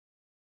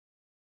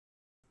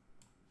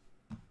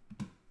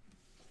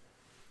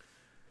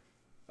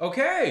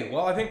Okay,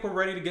 well, I think we're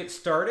ready to get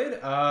started.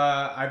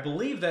 I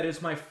believe that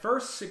is my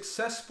first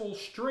successful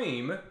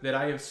stream that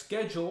I have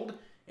scheduled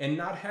and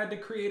not had to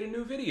create a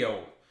new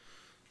video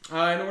in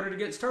order to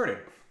get started.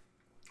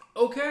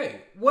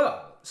 Okay,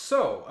 well,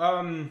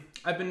 so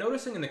I've been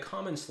noticing in the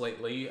comments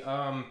lately,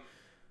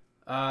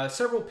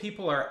 several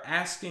people are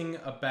asking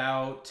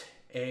about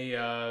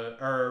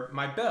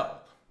my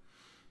bell.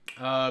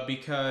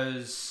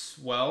 Because,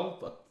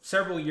 well,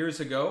 several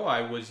years ago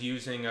I was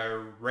using a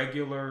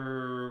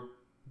regular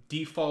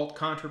default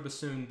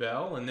contrabassoon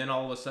bell, and then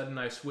all of a sudden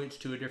I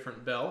switched to a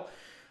different bell.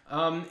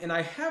 And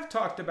I have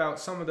talked about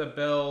some of the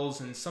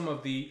bells and some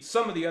of the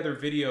other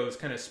videos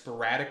kind of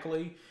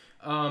sporadically,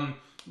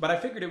 but I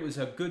figured it was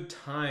a good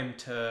time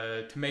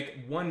to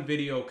make one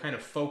video kind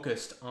of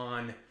focused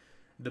on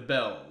the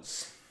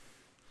bells.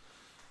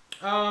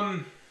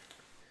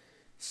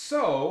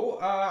 So,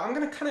 I'm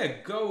going to kind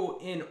of go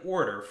in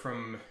order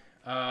from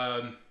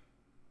kind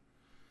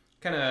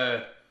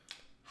of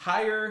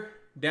higher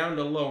down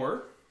to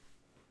lower.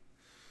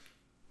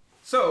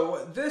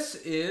 So, this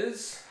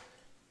is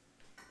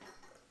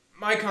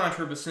my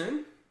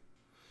contrabassoon,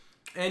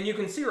 and you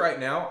can see right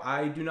now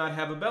I do not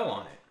have a bell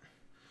on it.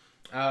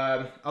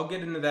 I'll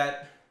get into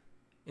that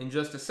in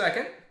just a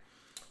second.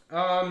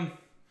 So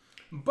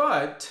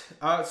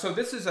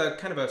this is a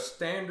kind of a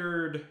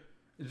standard...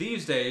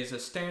 These days, a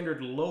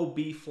standard low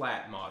B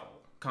flat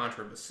model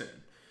contrabassoon.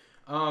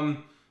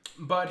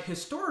 But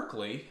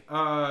historically,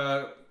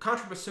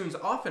 contrabassoons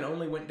often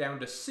only went down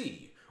to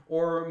C,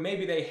 or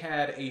maybe they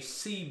had a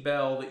C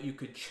bell that you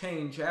could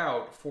change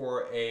out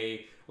for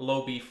a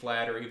low B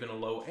flat or even a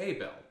low A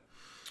bell.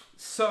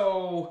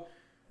 So,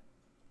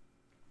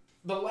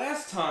 the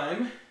last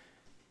time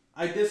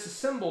I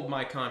disassembled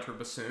my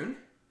contrabassoon,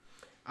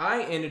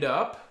 I ended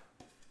up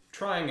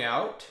trying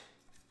out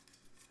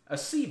a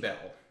C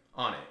bell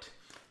on it.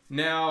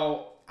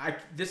 Now,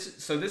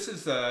 this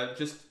is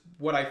just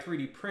what I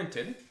 3D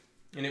printed,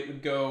 and it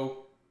would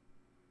go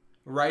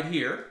right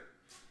here,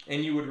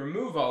 and you would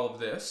remove all of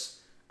this.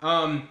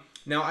 Now,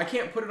 I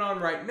can't put it on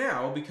right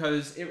now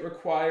because it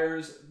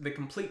requires the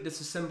complete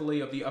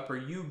disassembly of the upper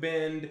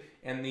U-bend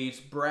and these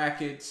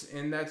brackets,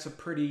 and that's a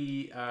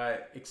pretty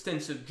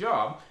extensive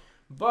job.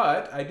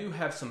 But I do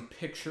have some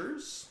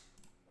pictures.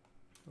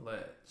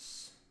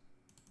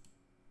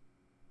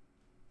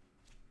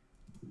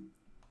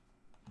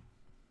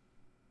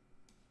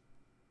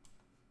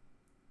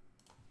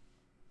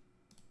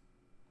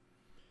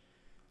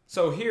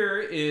 So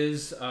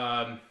here's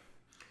a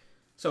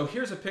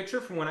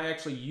picture from when I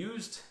actually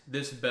used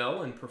this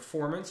bell in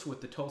performance with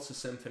the Tulsa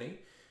Symphony.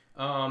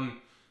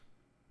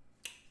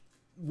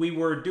 We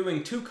were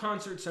doing 2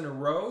 concerts in a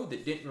row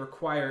that didn't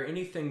require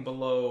anything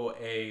below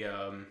a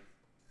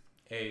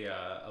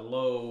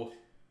low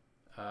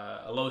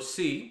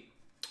C.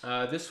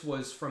 This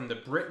was from the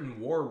Britain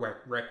War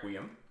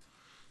Requiem.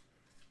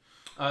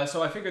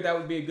 So I figured that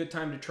would be a good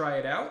time to try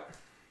it out.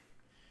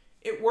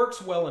 It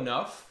works well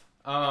enough.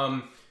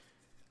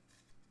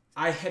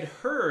 I had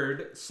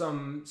heard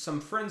some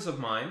friends of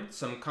mine,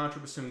 some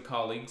contrabassoon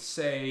colleagues,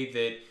 say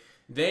that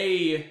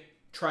they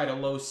tried a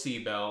low C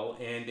bell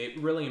and it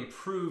really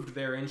improved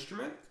their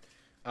instrument.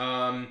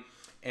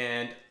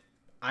 And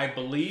I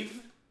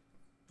believe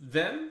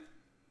them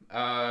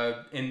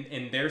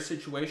in their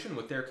situation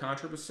with their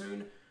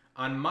contrabassoon.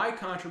 On my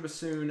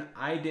contrabassoon,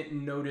 I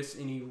didn't notice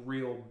any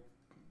real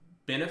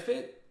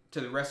benefit to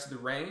the rest of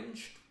the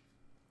range,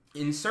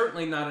 and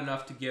certainly not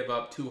enough to give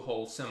up 2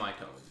 whole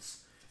semitones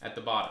at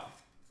the bottom.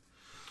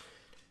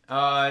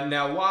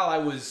 Now, while I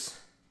was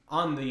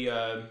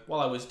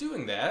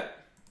doing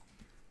that,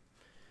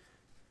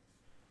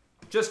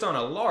 just on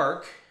a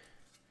lark,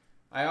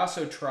 I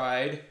also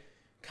tried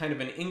kind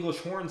of an English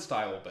horn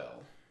style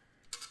bell.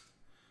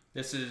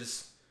 This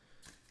is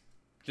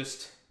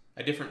just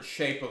a different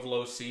shape of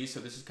low C, so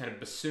this is kind of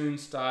bassoon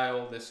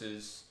style. This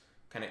is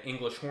kind of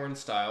English horn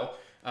style.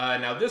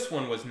 Now, this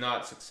one was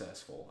not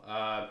successful.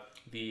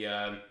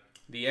 The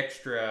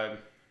extra...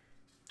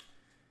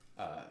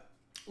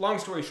 long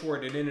story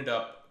short, it ended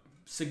up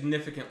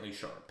significantly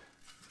sharp.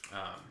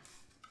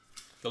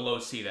 The low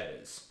C, that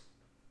is.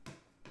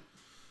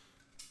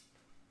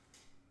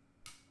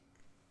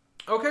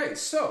 Okay,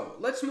 so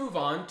let's move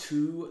on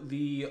to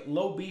the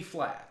low B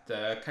flat,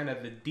 kind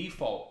of the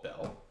default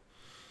bell.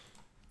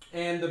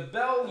 And the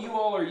bell you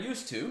all are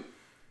used to,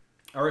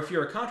 or if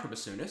you're a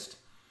contrabassoonist,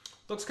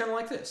 looks kind of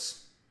like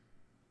this.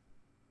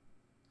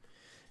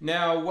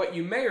 Now, what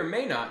you may or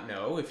may not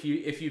know, if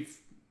you've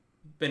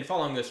been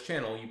following this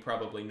channel, you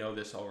probably know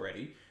this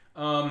already.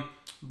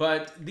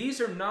 But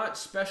these are not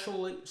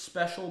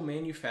special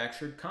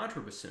manufactured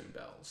contrabassoon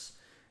bells.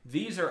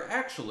 These are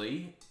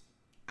actually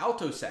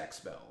alto sax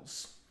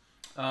bells.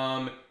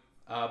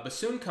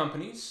 Bassoon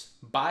companies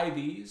buy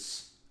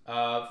these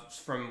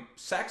from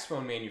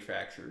saxophone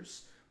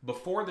manufacturers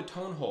before the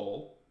tone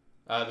hole,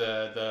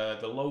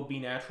 the low B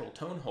natural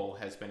tone hole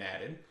has been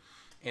added,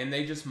 and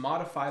they just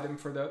modify them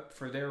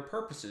for their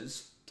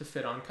purposes to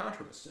fit on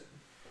contrabassoon.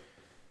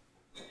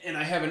 And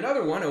I have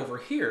another one over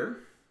here.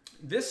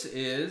 This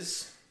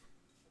is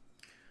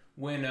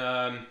when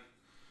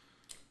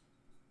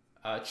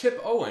Chip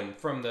Owen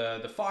from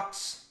the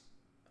Fox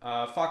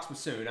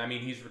Bassoon, I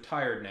mean, he's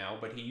retired now,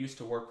 but he used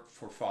to work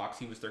for Fox.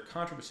 He was their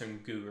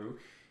contrabassoon guru.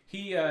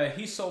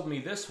 He sold me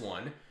this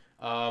one.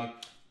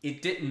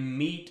 It didn't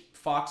meet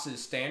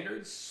Fox's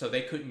standards, so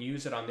they couldn't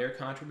use it on their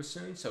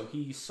contrabassoon, so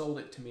he sold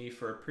it to me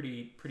for a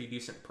pretty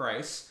decent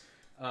price.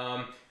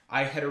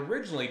 I had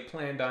originally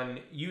planned on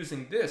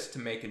using this to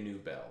make a new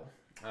bell,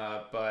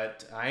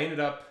 but I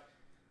ended up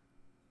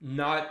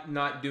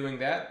not doing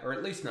that, or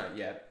at least not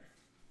yet.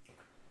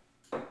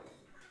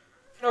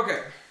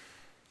 Okay,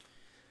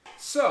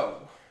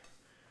 so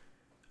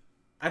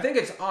I think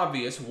it's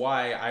obvious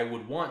why I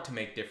would want to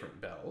make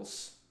different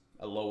bells.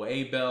 A low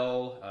A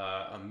bell,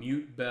 a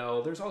mute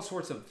bell. There's all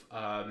sorts of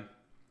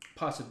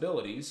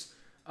possibilities,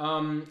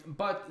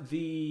 but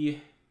the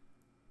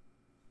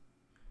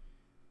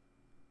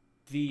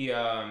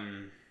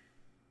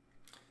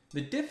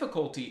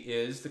difficulty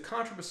is the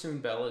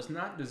contrabassoon bell is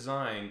not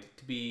designed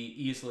to be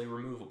easily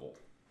removable.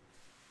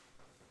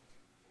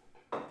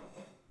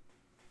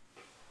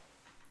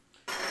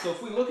 So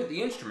if we look at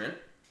the instrument,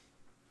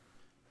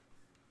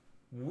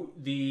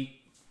 the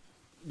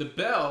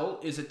bell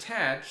is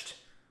attached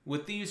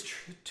with these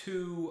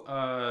two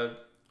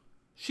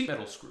sheet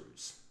metal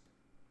screws.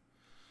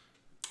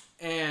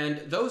 And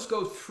those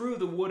go through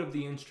the wood of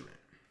the instrument.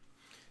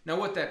 Now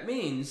what that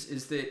means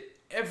is that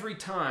every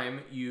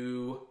time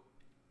you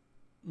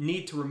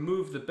need to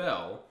remove the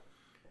bell,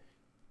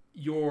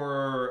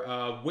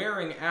 you're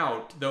wearing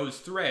out those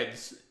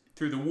threads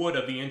through the wood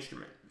of the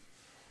instrument.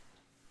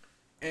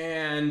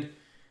 And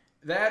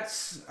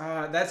that's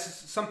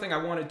something I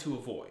wanted to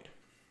avoid.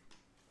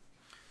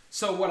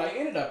 So what I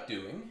ended up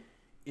doing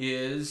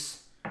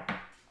is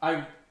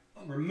I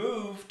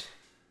removed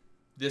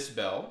this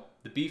bell,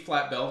 the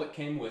B-flat bell that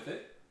came with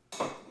it,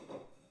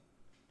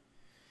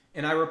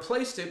 and I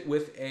replaced it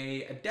with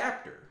an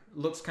adapter. It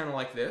looks kind of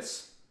like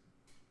this.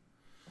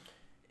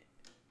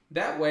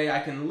 That way I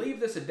can leave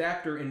this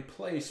adapter in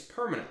place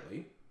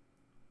permanently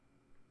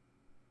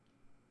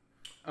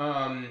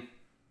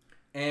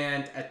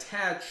and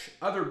attach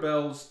other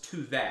bells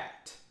to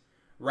that.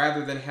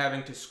 Rather than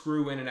having to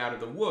screw in and out of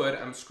the wood,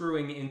 I'm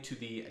screwing into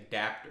the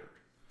adapter.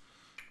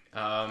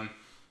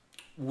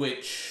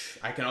 Which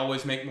I can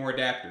always make more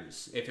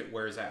adapters if it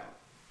wears out.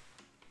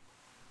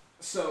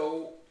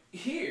 So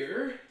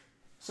here,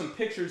 some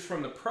pictures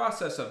from the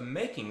process of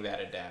making that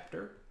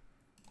adapter.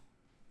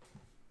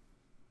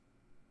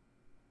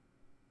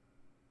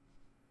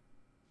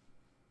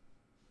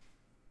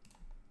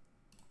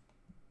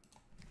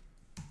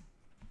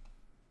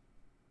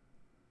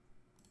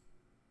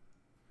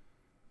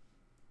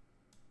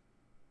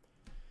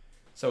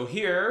 So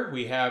here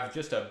we have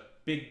just a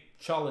big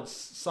solid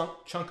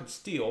chunk of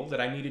steel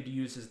that I needed to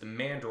use as the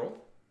mandrel.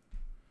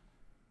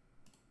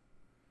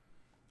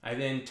 I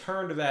then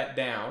turned that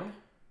down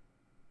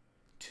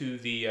to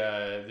the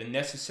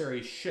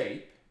necessary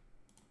shape.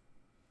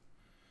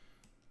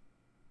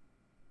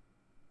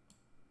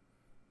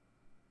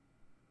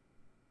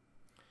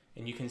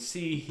 And you can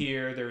see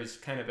here there's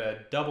kind of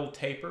a double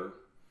taper.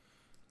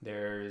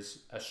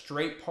 There's a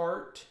straight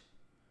part,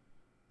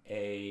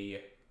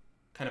 a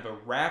kind of a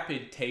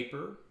rapid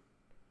taper,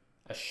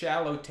 a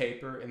shallow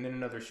taper, and then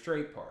another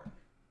straight part.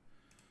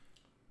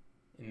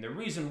 And the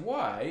reason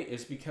why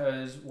is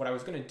because what I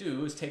was going to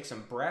do is take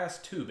some brass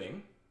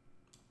tubing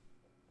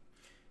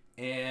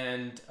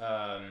and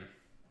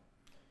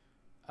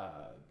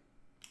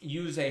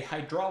use a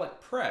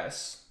hydraulic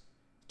press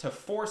to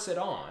force it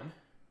on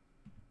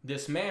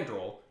this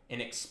mandrel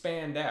and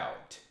expand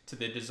out to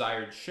the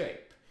desired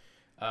shape.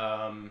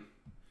 So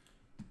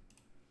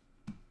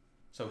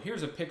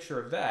here's a picture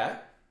of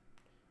that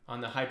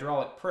on the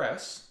hydraulic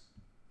press.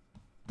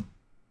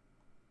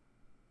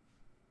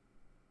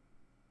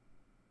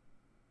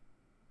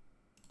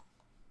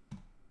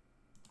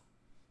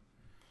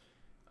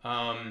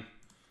 And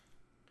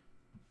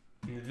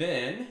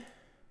then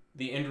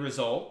the end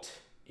result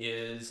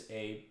is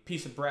a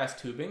piece of brass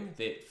tubing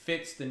that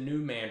fits the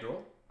new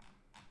mandrel.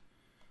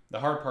 The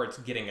hard part's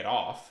getting it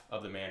off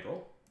of the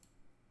mandrel.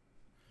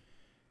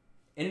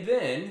 And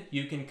then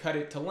you can cut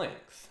it to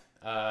length.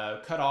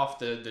 Cut off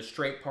the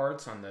straight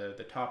parts on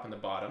the top and the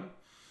bottom.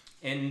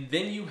 And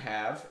then you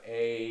have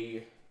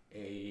a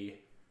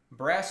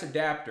brass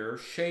adapter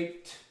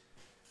shaped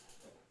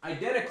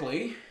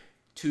identically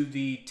to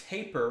the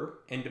taper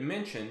and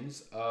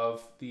dimensions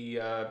of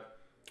the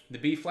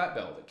B-flat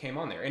bell that came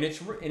on there. And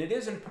it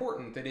is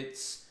important that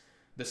it's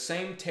the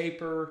same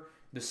taper,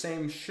 the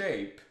same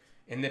shape,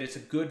 and that it's a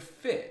good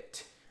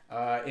fit.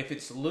 If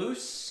it's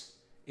loose,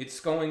 it's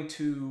going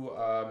to...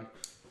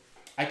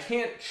 I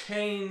can't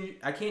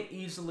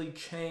easily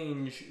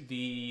change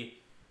the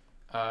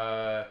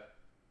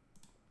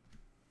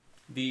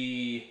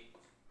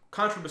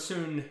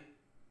contrabassoon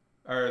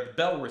or the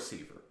bell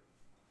receiver.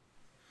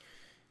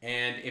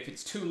 And if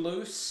it's too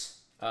loose,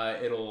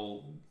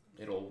 it'll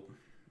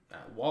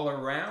waller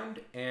around,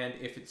 and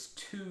if it's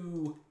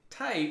too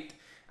tight,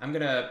 I'm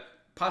gonna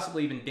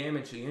possibly even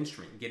damage the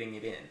instrument getting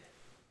it in.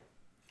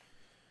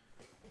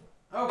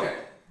 Okay,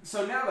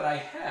 so now that I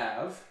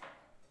have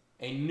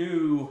a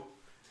new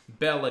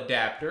bell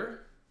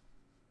adapter,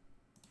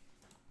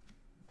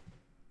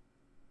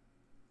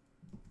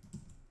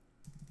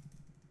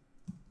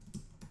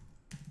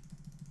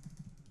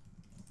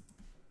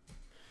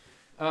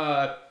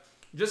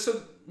 just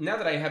so now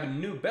that I have a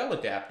new bell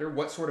adapter,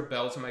 what sort of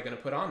bells am I going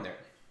to put on there?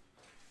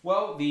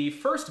 Well, the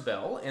first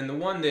bell, and the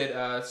one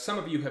that some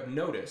of you have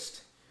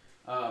noticed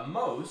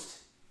most,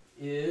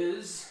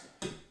 is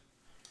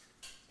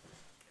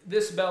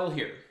this bell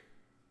here.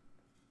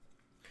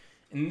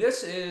 And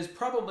this is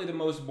probably the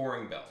most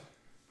boring bell.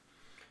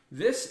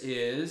 This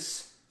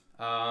is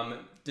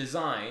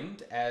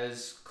designed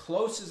as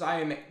close as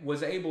I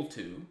was able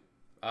to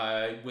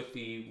with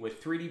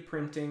 3D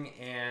printing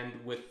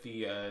and with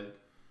the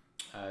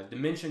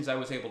dimensions I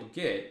was able to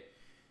get.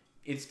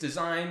 It's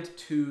designed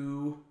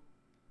to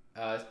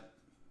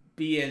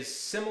be as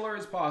similar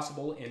as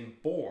possible in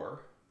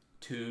bore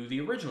to the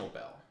original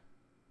bell.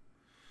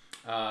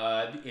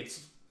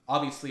 It's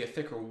obviously a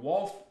thicker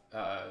wall,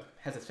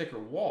 has a thicker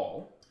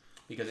wall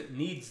because it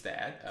needs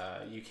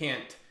that. You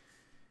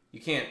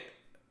can't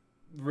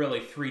really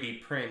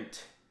 3D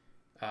print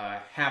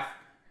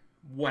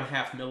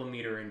 1/2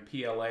 millimeter in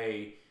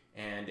PLA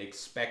and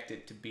expect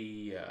it to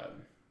be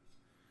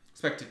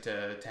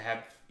to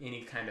have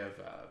any kind of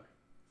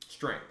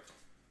strength.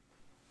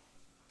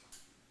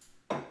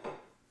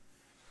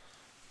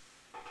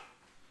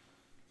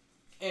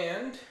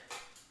 And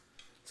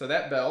so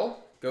that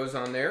bell goes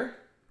on there.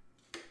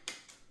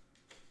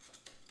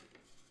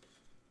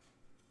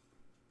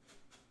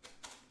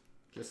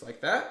 Just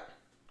like that.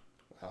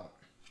 Well,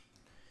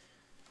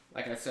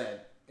 like I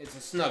said, it's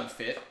a snug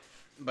fit,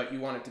 but you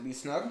want it to be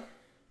snug.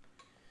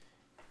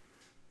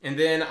 And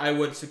then I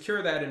would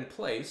secure that in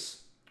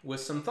place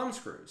with some thumb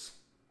screws.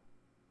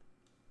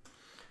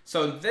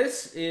 So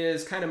this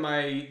is kind of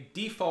my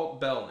default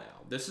bell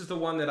now. This is the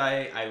one that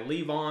I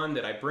leave on,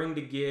 that I bring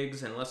to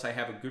gigs unless I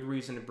have a good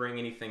reason to bring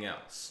anything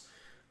else.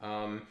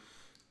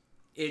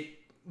 It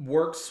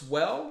works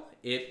well.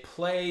 It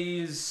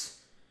plays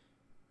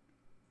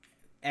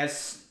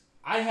as...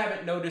 I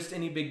haven't noticed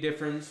any big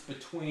difference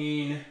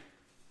between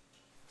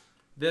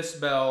this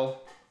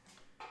bell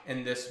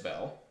and this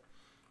bell,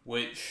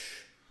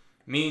 which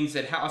means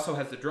it also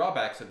has the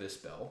drawbacks of this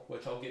bell,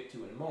 which I'll get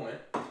to in a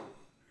moment.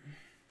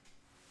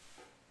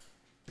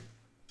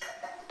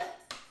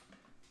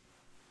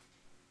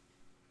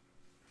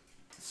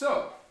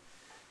 So,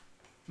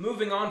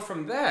 moving on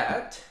from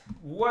that,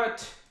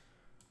 what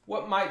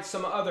might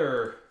some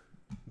other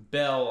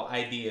bell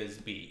ideas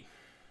be?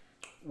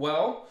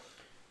 Well,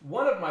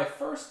 one of my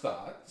first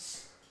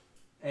thoughts,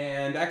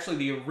 and actually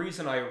the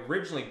reason I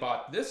originally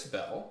bought this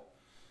bell,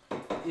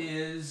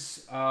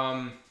 is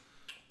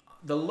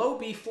the low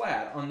B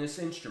flat on this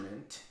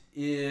instrument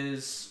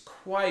is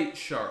quite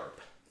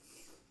sharp.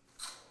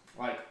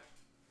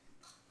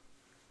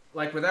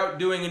 Like without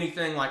doing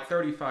anything, like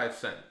 35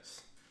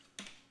 cents.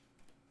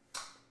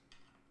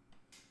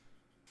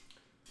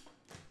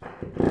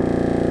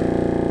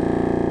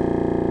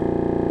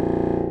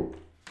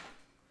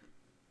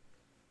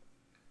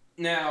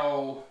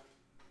 Now,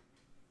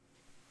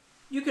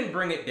 you can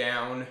bring it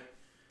down,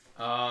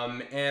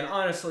 and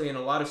honestly, in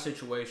a lot of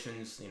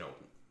situations, you know,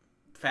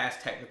 fast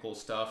technical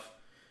stuff,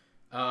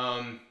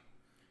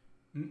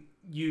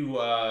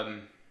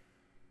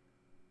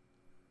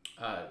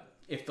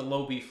 if the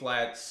low B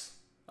flat's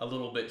a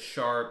little bit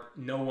sharp,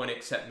 no one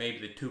except maybe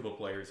the tuba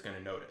player is going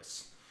to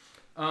notice.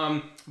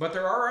 But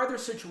there are other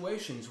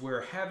situations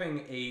where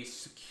having a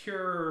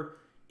secure,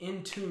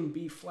 in-tune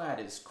B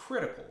flat is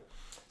critical.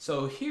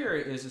 So here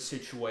is a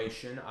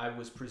situation I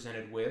was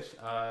presented with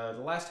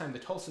the last time the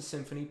Tulsa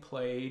Symphony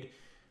played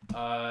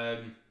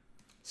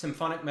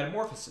Symphonic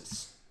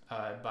Metamorphosis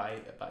by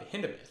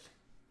Hindemith.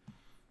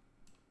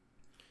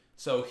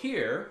 So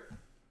here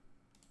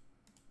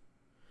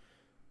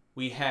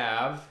we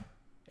have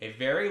a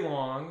very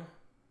long,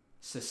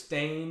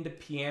 sustained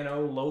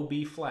piano low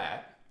B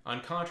flat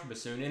on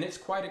contrabassoon, and it's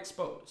quite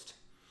exposed.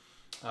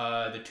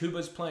 The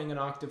tuba's playing an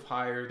octave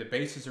higher, the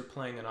basses are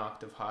playing an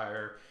octave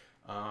higher,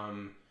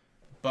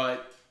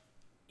 but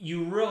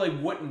you really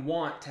wouldn't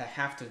want to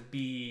have to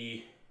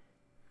be...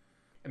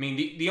 I mean,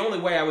 the only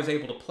way I was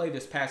able to play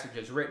this passage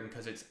as written,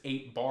 because it's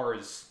 8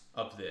 bars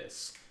of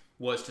this,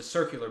 was to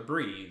circular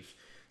breathe.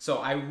 So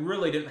I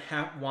really didn't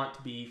want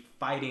to be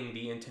fighting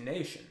the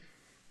intonation.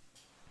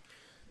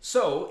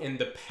 So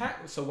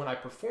when I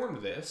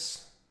performed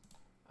this,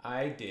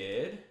 I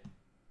did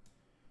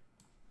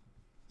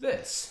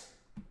this.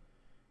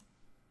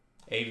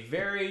 A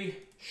very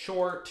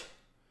short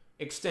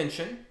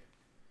extension,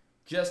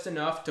 just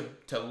enough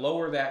to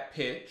lower that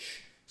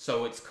pitch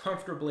so it's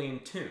comfortably in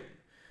tune.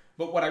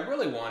 But what I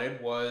really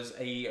wanted was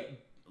a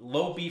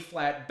low B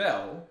flat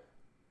bell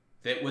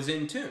that was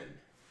in tune.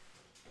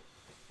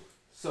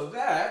 So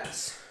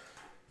that's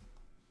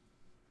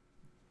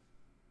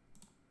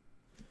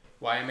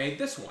why I made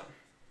this one.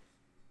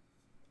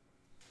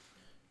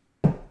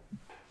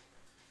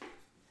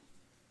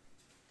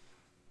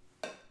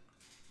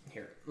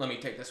 Here, let me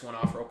take this one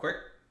off real quick.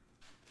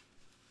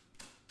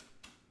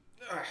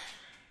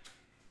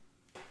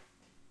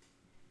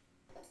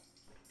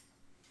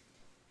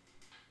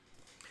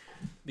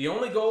 The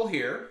only goal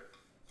here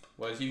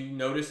was, you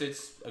notice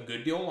it's a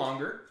good deal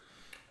longer,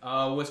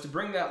 was to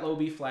bring that low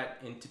B flat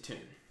into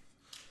tune.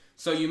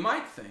 So you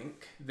might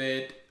think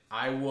that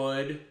I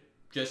would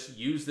just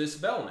use this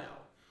bell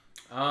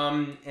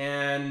now.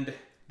 And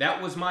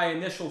that was my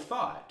initial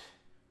thought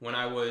when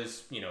I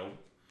was, you know,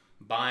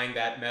 buying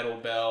that metal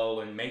bell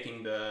and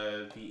making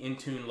the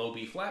in-tune low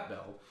B flat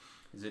bell,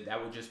 is that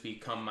that would just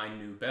become my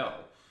new bell.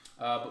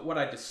 But what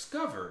I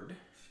discovered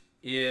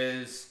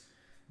is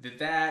that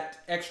that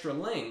extra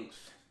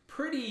length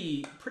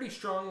pretty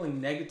strongly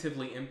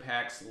negatively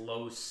impacts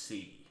low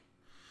C.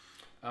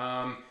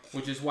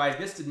 Which is why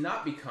this did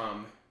not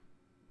become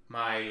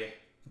my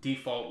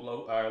default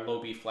low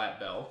B flat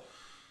bell.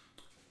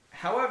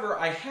 However,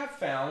 I have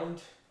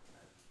found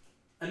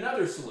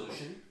another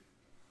solution,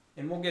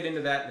 and we'll get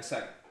into that in a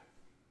second.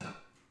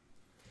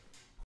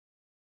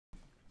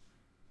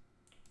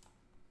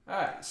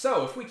 Alright,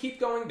 so if we keep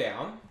going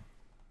down.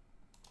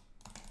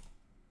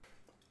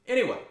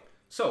 Anyway,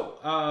 so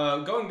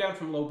going down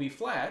from low B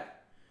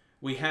flat,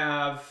 we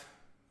have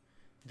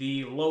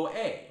the low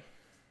A.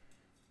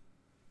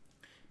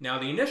 Now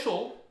the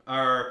initial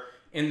are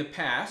in the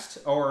past,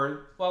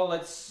 or, well,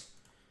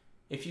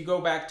 if you go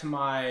back to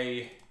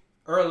my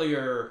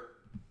earlier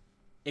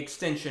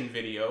extension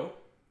video,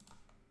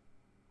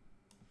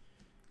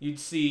 you'd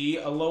see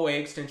a low A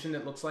extension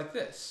that looks like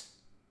this.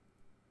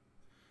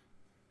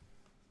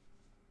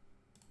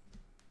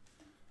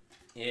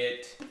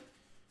 It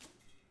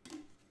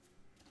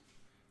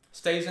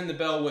stays in the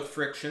bell with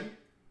friction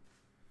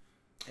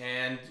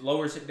and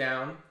lowers it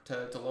down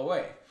to low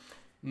A.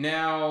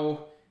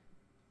 Now,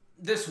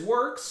 this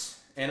works,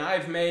 and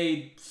I've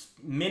made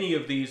many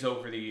of these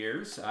over the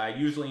years. I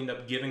usually end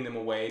up giving them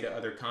away to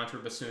other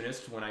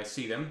contrabassoonists when I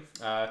see them.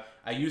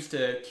 I used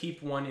to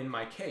keep one in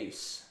my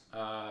case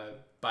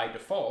by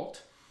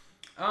default,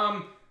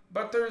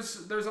 but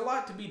there's a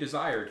lot to be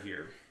desired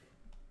here.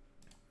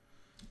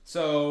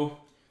 So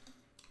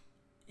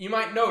you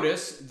might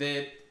notice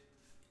that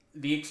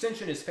the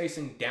extension is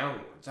facing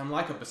downwards.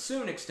 Unlike a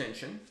bassoon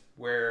extension,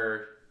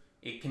 where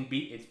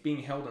it's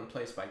being held in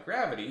place by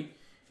gravity,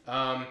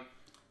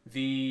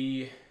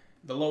 the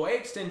low A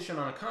extension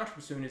on a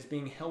contrabassoon is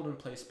being held in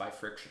place by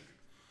friction.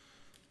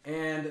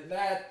 And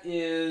that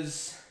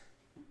is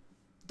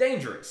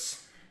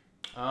dangerous.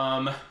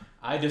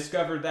 I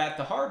discovered that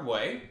the hard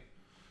way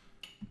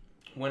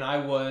when I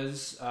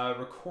was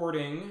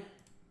recording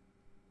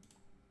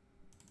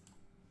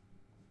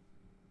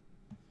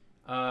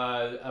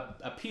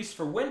a piece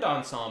for wind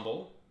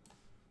ensemble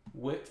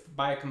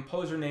by a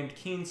composer named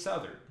Keen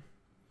Southard.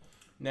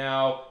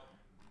 Now,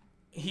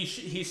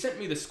 he sent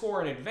me the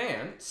score in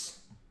advance,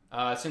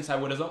 since I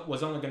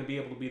was only going to be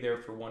able to be there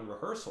for one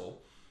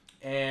rehearsal.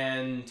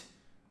 And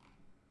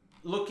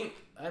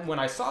when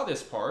I saw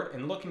this part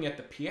and looking at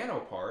the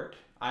piano part,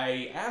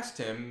 I asked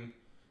him,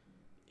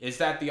 is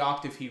that the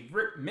octave he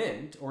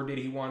meant, or did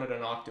he want it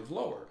an octave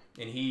lower?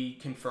 And he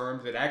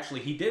confirmed that actually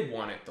he did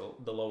want it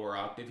the lower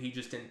octave, he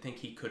just didn't think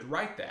he could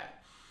write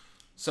that.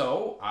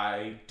 So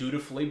I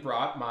dutifully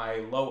brought my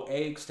low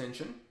A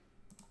extension.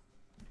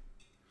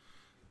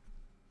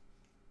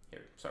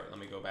 Here, sorry, let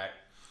me go back.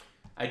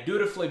 I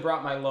dutifully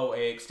brought my low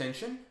A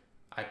extension.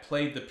 I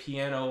played the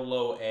piano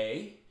low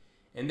A,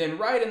 and then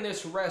right in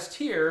this rest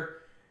here,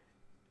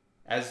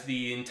 as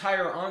the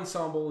entire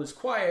ensemble is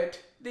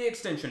quiet, the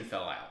extension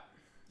fell out.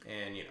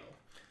 And, you know,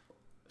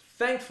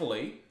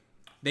 thankfully,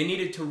 they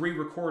needed to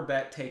re-record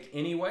that take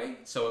anyway,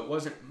 so it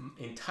wasn't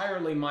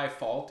entirely my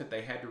fault that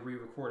they had to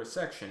re-record a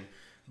section,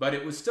 but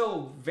it was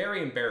still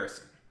very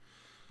embarrassing.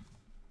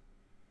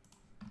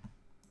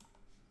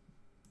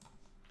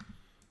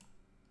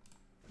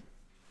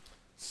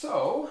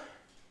 So,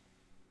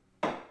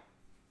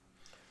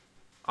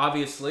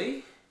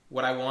 obviously,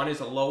 what I want is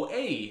a low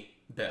A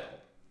bell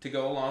to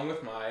go along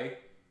with my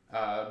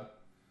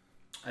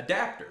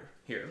adapter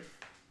here.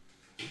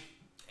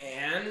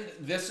 And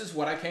this is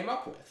what I came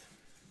up with.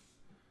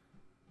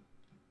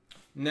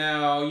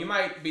 Now, you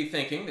might be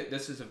thinking that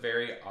this is a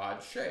very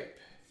odd shape.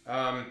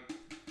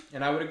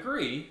 And I would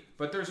agree,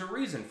 but there's a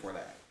reason for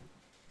that.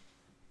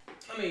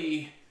 Let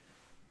me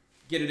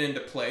get it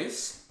into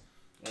place,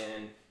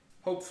 and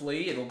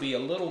hopefully it'll be a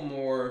little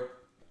more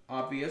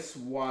obvious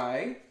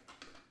why.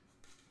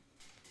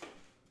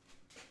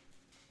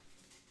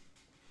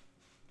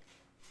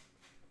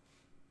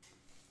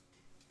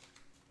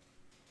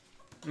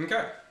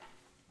 Okay.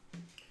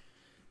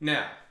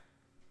 Now,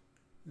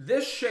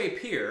 this shape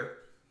here,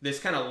 this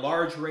kind of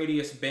large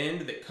radius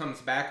bend that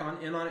comes back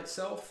in on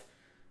itself,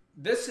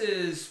 this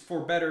is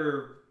for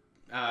better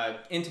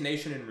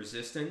intonation and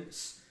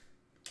resistance.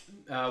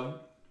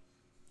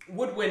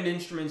 Woodwind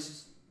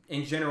instruments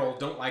in general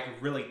don't like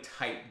really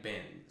tight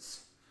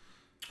bends.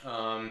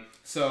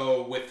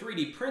 So with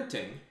 3D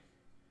printing,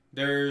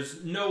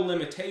 there's no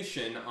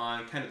limitation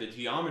on kind of the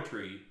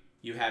geometry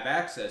you have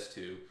access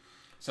to.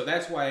 So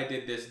that's why I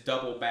did this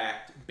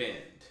double-backed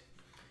bend.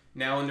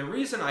 Now, and the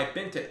reason I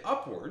bent it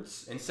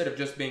upwards, instead of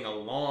just being a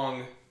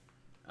long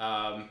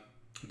bell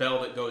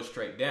that goes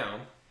straight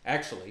down,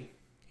 actually,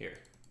 here.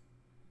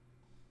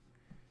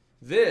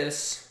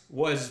 this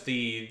was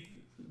the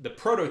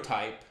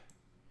prototype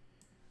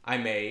I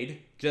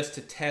made just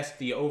to test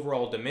the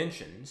overall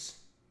dimensions.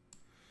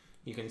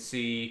 You can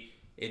see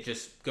it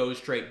just goes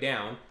straight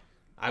down.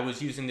 I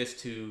was using this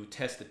to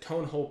test the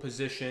tone hole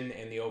position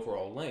and the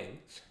overall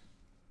length.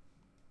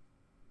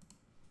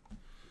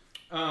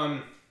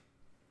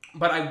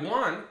 But I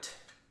want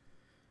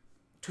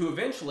to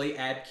eventually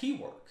add key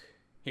work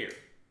here.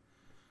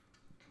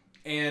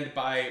 And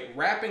by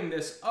wrapping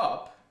this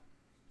up,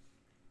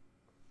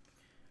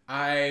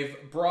 I've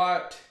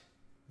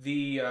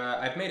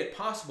made it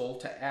possible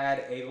to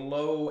add a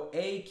low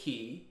A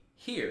key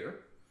here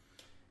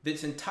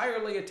that's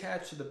entirely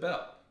attached to the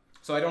bell.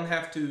 So I don't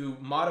have to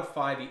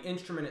modify the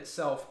instrument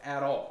itself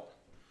at all.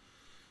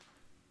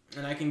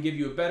 And I can give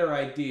you a better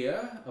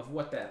idea of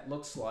what that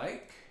looks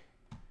like.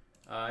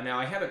 Now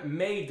I haven't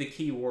made the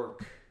key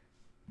work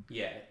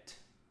yet.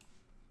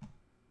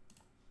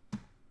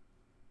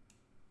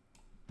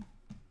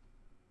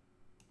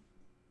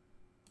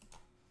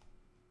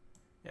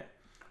 Yeah.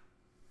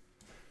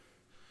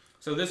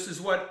 So this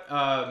is what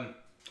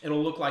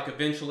it'll look like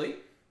eventually.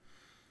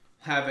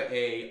 Have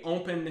a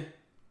open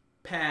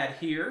pad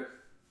here,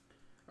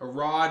 a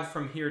rod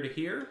from here to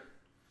here,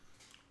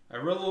 a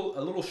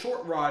little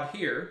short rod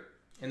here,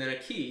 and then a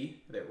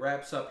key that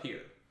wraps up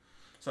here.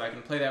 So I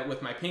can play that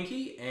with my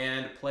pinky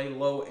and play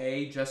low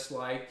A just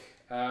like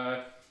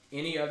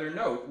any other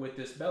note with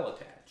this bell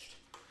attached.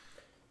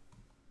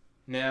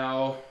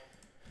 Now,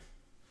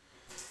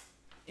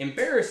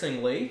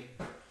 embarrassingly,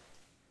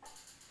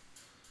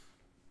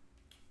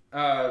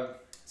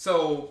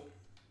 so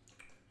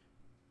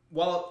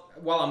while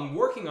I'm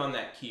working on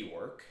that key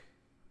work,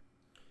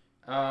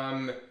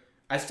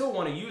 I still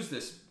want to use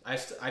this.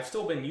 I've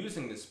still been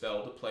using this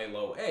bell to play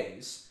low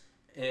A's,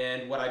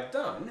 and what I've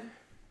done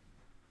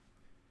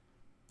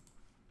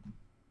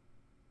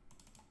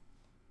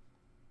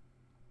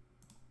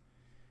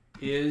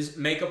is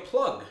make a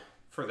plug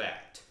for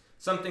that.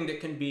 Something that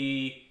can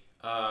be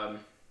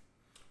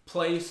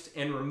placed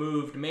and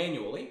removed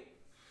manually.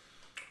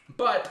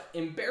 But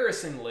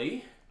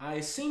embarrassingly, I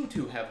seem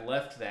to have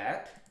left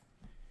that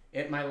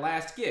at my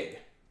last gig,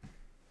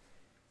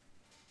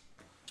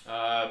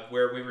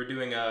 where we were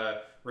doing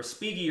a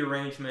Respighi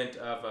arrangement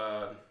of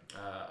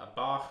a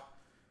Bach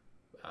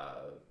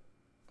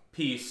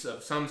piece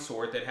of some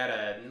sort that had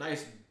a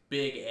nice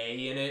big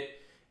A in it,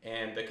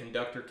 and the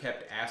conductor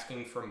kept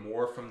asking for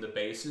more from the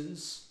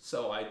basses,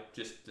 so I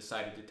just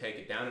decided to take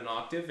it down an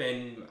octave,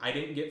 and I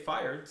didn't get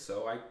fired,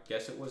 so I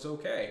guess it was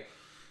okay.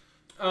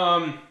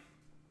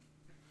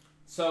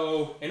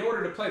 So in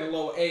order to play the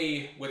low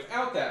A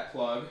without that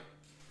plug,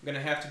 I'm going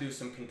to have to do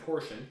some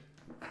contortion.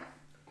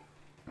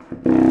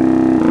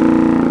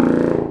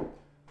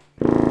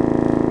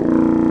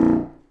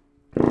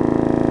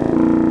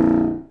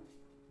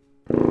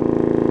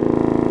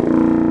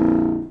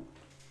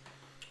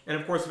 And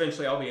of course,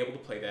 eventually I'll be able to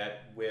play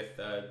that with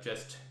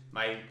just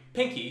my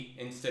pinky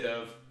instead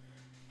of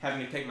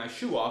having to take my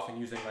shoe off and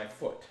using my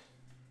foot.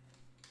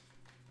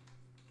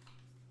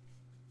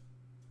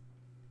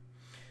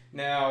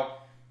 Now,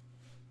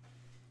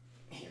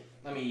 here,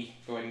 let me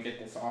go ahead and get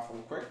this off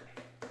real quick.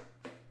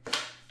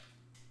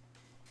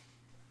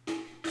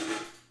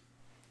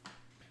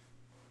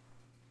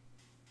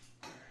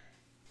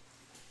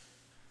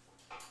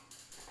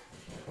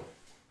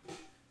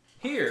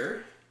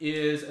 Here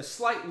is a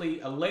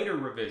later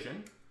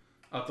revision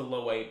of the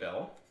low A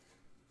bell.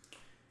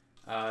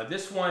 I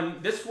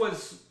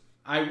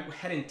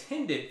had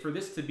intended for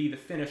this to be the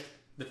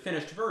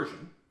finished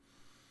version.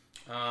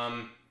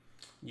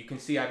 You can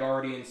see I've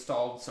already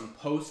installed some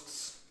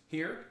posts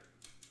here.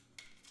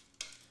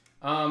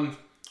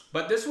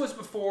 But this was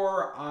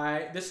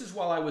this is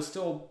while I was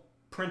still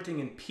printing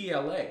in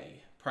PLA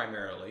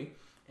primarily.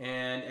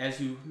 And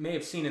as you may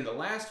have seen in the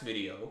last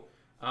video,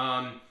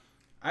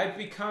 I've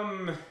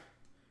become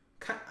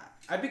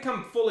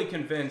fully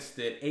convinced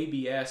that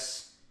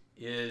ABS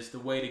is the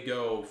way to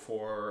go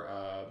for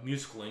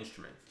musical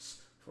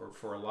instruments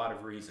for a lot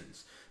of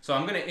reasons. So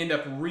I'm going to end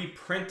up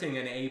reprinting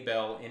an A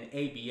bell in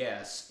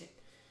ABS,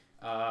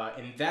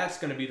 and that's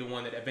going to be the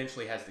one that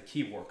eventually has the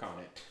key work on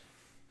it.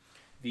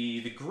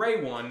 The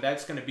gray one,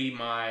 that's going to be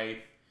my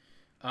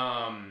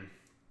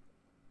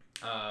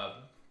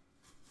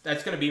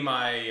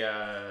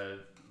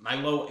my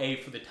low A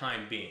for the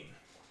time being.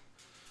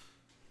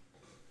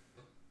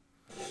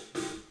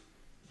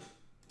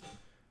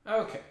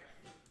 Okay,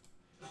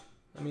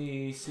 let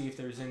me see if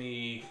there's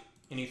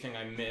anything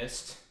I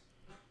missed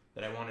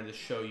that I wanted to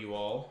show you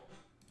all.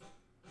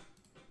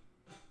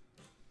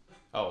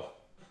 Oh,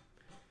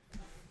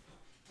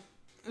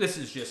 this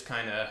is just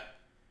kind of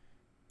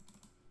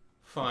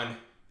fun.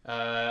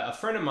 A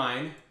friend of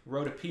mine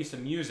wrote a piece of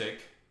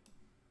music,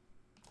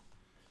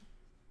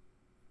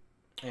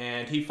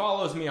 and he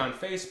follows me on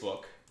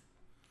Facebook.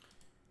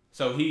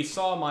 So he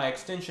saw my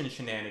extension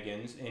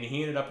shenanigans, and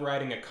he ended up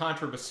writing a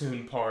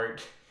contrabassoon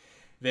part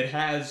that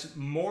has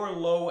more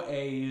low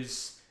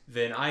A's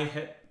than I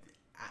had.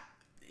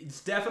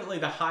 It's definitely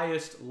the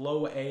highest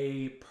low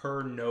A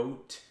per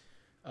note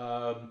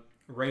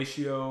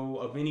ratio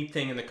of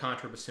anything in the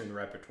contrabassoon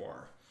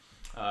repertoire.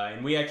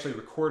 And we actually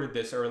recorded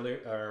this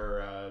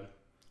a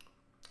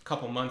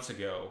couple months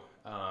ago,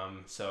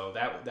 so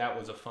that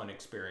was a fun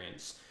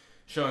experience.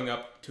 Showing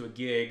up to a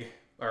gig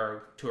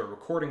or to a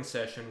recording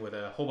session with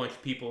a whole bunch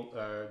of people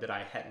that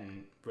I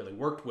hadn't really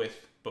worked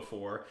with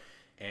before,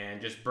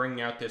 and just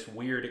bringing out this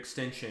weird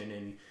extension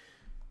and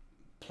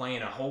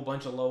playing a whole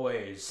bunch of low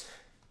A's.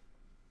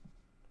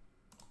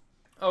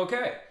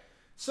 Okay,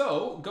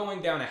 so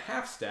going down a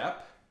half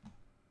step,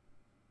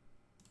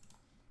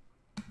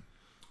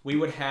 we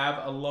would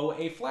have a low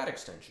A flat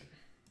extension.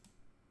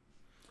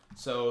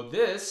 So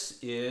this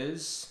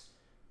is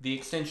the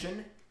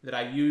extension that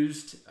I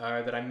used,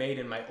 that I made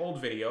in my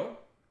old video.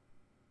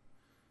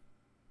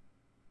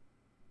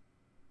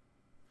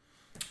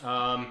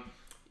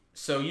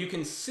 So you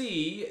can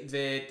see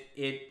that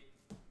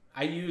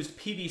I used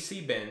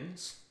PVC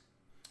bends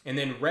and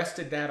then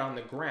rested that on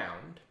the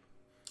ground,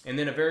 and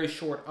then a very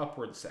short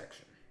upward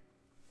section.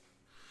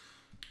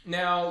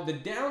 Now, the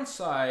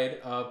downside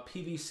of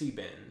PVC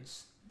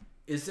bends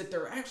is that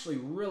they're actually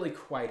really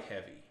quite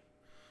heavy.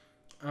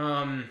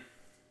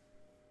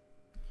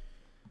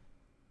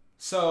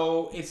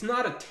 So it's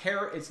not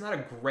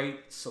a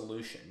great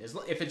solution.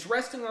 If it's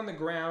resting on the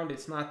ground,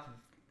 it's not.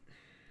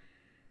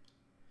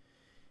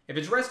 If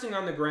it's resting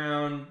on the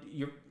ground,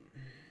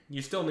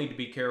 you still need to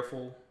be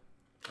careful.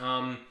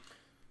 I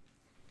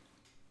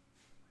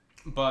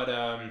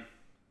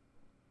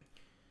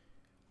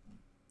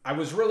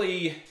was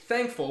really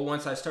thankful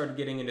once I started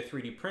getting into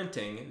 3D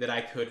printing that I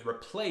could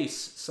replace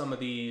some of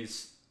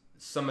this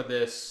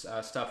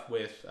stuff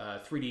with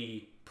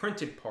 3D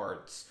printed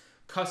parts,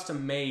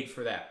 custom made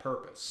for that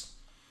purpose.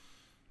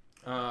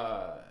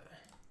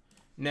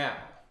 Now,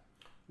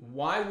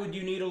 why would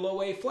you need a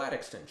low A flat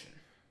extension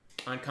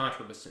on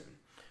contrabassoon?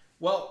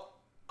 Well,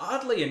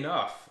 oddly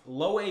enough,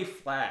 low A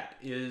flat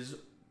is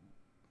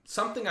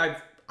something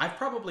I've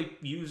probably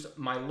used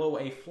my low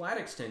A flat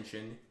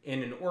extension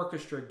in an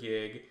orchestra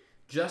gig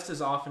just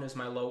as often as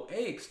my low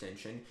A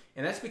extension,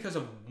 and that's because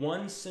of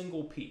one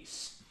single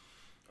piece.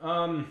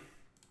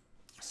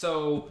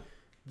 So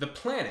the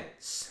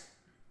planets,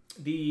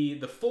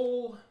 the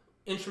full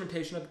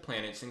instrumentation of the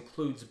planets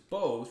includes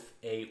both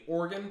a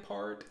organ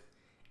part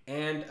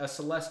and a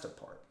celesta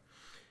part.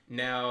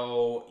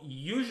 Now,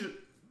 usually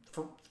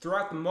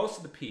throughout most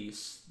of the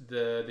piece,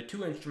 the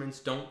two instruments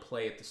don't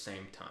play at the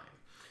same time.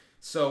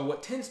 So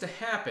what tends to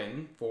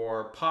happen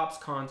for pops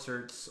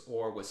concerts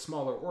or with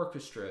smaller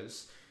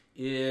orchestras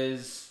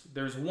is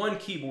there's one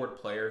keyboard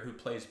player who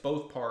plays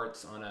both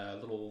parts on a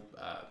little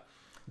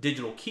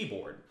digital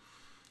keyboard.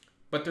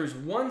 But there's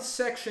one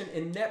section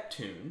in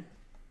Neptune,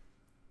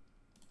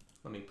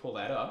 let me pull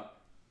that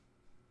up,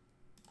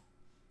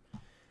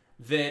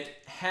 that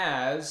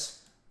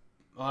has,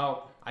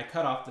 well, I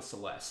cut off the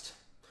Celeste.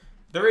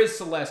 There is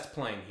Celeste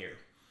playing here,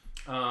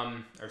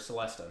 or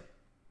Celesta.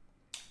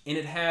 And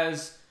it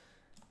has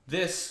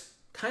this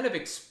kind of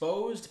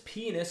exposed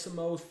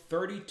pianissimo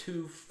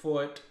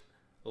 32-foot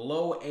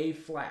low A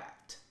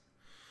flat.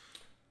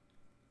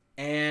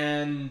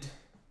 And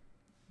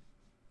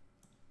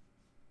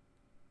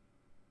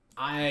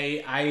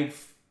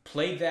I've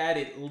played that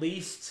at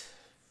least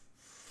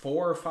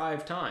 4 or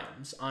 5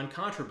 times on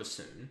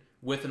contrabassoon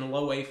with a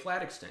low A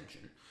flat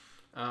extension.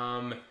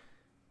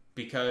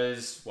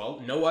 Because,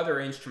 well, no other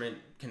instrument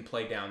can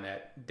play down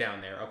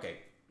there. Okay,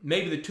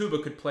 maybe the tuba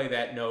could play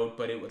that note,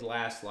 but it would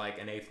last like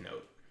an 1/8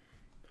 note.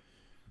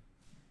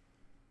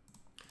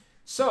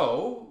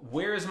 So,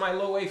 where is my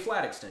low A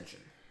flat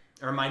extension?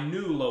 Or my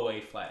new low A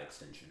flat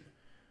extension?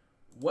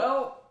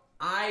 Well,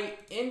 I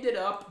ended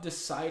up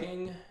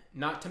deciding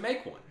not to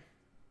make one.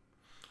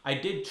 I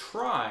did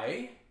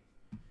try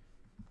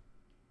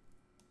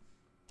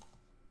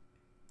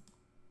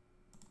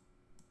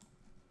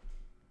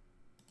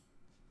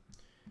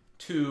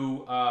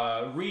to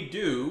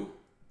redo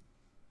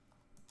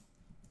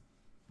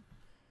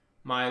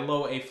my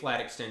low A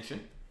flat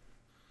extension.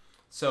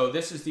 So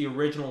this is the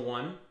original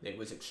one. It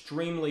was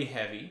extremely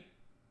heavy.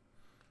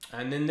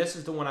 And then this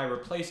is the one I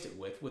replaced it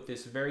with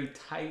this very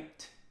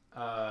tight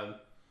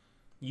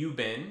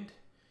U-bend.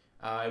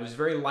 It was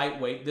very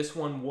lightweight. This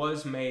one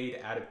was made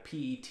out of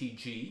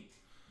PETG.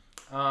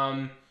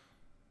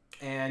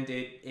 And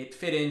it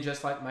fit in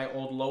just like my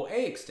old low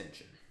A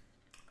extension.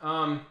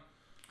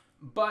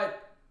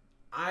 But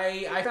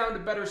I found a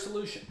better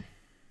solution.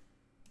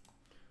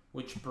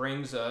 Which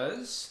brings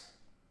us,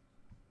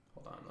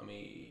 hold on,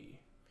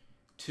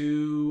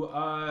 to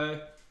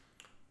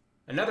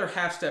another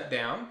half step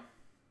down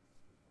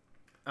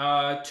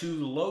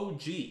to low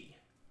G.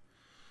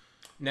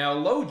 Now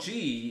low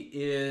G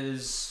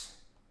is,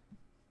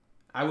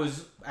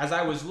 as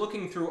I was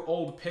looking through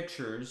old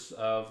pictures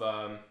of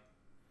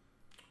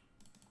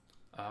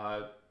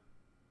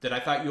that I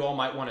thought you all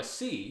might want to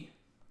see,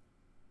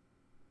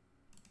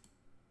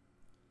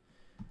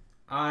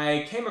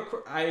 I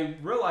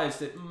realized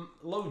that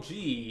low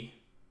G,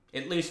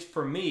 at least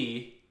for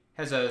me,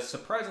 has a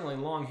surprisingly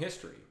long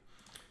history.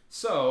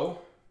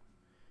 So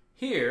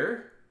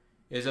here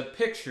is a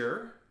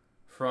picture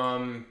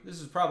from,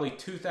 this is probably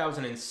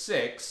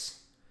 2006,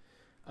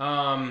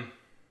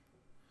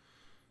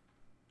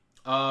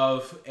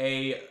 of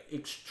a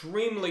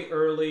extremely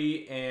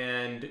early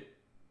and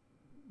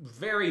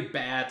very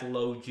bad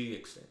low G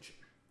extension.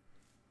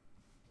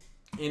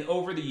 And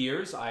over the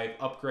years, I've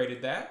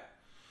upgraded that.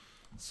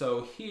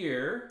 So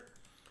here,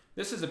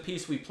 this is a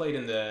piece we played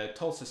in the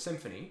Tulsa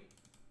Symphony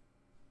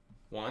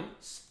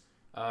once.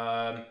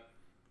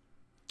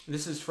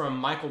 This is from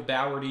Michael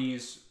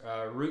Dougherty's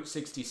Route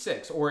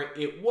 66, or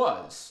it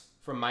was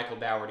from Michael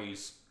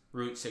Dougherty's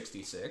Route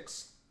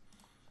 66.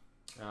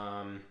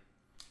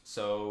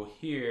 So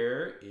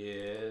here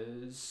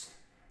is,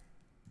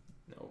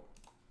 no,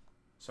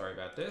 sorry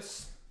about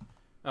this.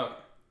 Okay.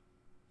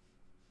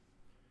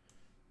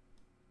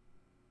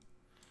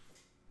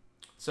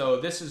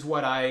 So this is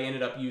what I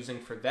ended up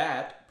using for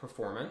that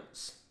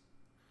performance.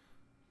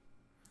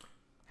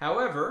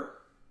 However,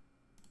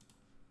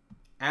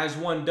 as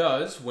one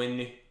does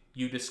when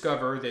you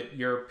discover that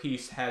your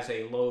piece has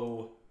a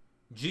low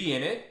G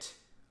in it,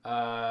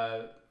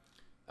 Mr.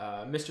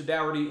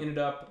 Dougherty ended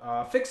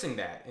up fixing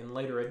that in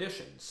later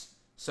editions.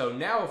 So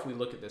now if we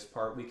look at this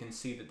part, we can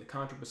see that the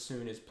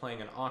contrabassoon is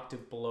playing an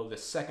octave below the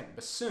second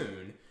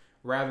bassoon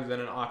rather than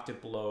an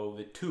octave below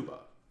the tuba,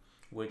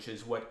 which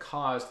is what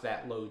caused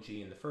that low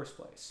G in the first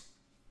place.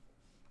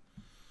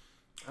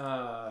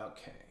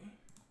 Okay.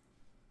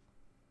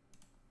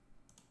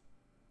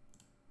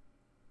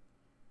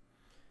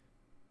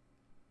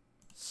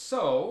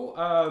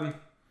 So,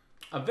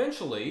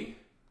 eventually,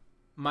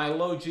 my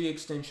low G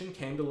extension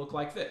came to look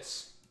like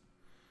this.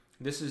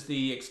 This is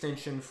the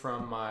extension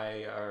from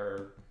my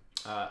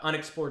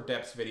Unexplored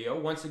Depths video.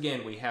 Once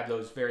again, we have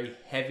those very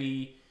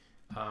heavy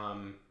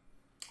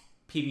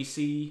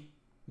PVC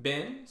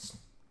bends.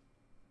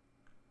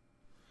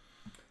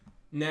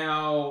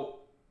 Now,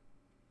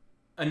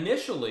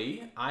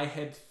 initially, I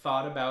had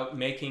thought about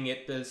making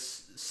it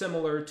this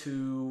similar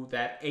to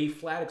that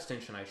A-flat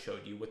extension I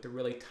showed you with the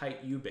really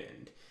tight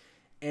U-bend.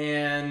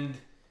 And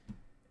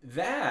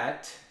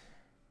that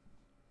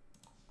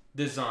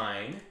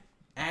design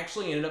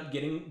actually ended up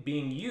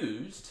being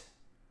used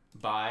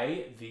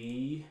by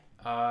the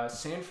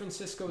San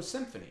Francisco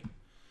Symphony.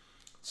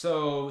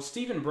 So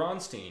Stephen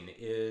Bronstein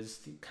is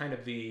kind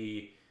of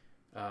the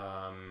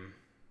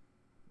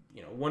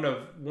one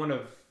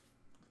of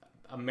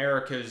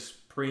America's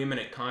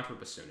preeminent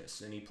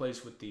contrabassoonists, and he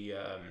plays with the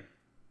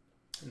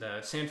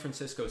San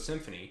Francisco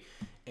Symphony,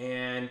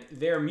 and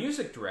their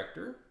music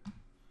director,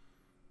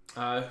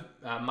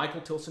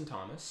 Michael Tilson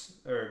Thomas,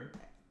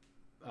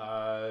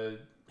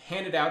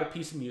 handed out a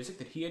piece of music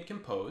that he had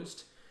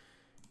composed,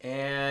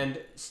 and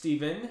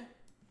Stephen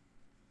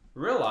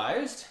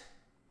realized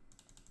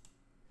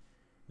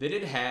that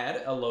it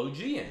had a low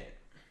G in it.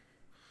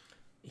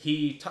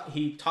 He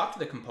talked to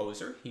the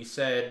composer. He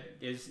said,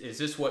 is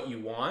this what you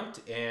want?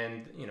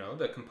 And,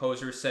 the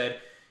composer said,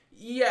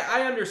 yeah,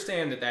 I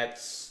understand that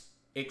that's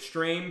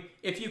extreme.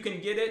 If you can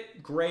get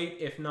it, great.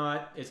 If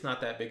not, it's not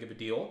that big of a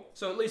deal.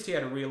 So at least he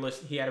had a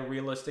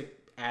realistic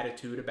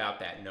attitude about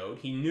that note.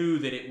 He knew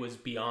that it was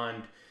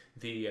beyond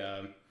the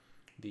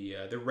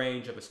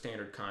range of a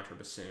standard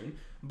contrabassoon.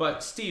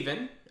 But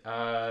Stephen,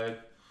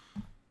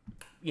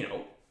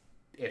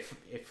 if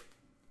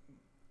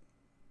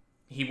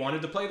he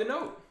wanted to play the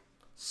note.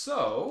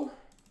 So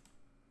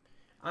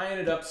I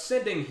ended up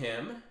sending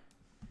him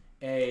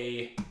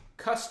a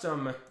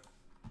custom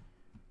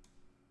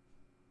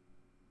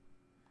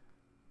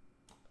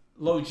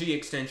low G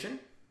extension,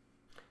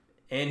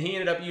 and he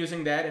ended up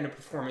using that in a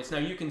performance. Now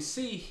you can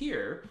see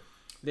here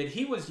that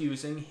he was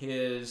using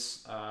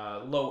his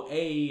low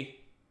A,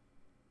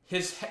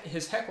 his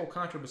Heckel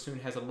contrabassoon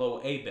has a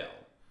low A bell,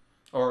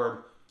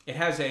 or it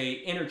has a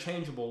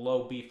interchangeable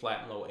low B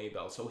flat and low A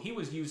bell. So he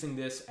was using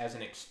this as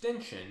an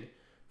extension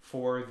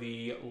for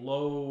the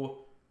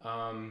low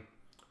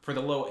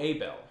A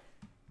bell.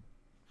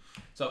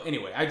 So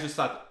anyway, I just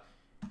thought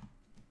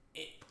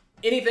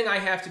anything I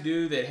have to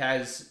do that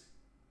has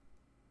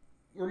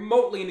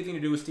remotely anything to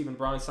do with Stephen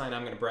Bronstein,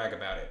 I'm going to brag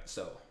about it.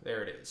 So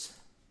there it is.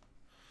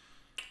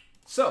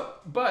 So,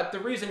 but the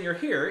reason you're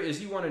here is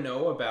you want to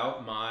know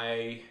about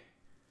my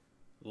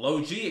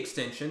low G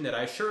extension that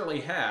I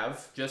surely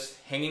have just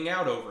hanging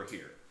out over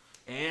here.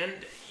 And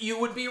you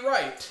would be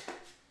right.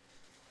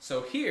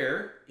 So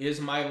here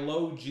is my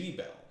low G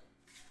bell.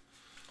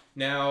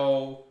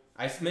 Now,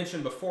 I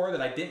mentioned before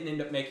that I didn't end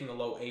up making a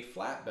low A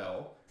flat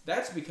bell.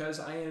 That's because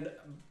I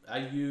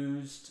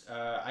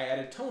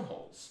added tone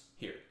holes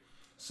here.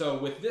 So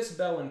with this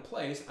bell in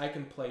place, I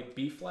can play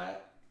B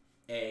flat,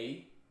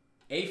 A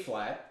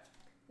flat,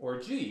 or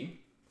G,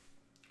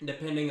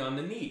 depending on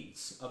the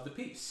needs of the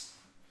piece.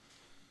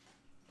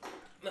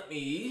 Let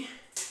me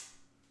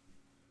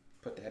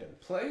put that in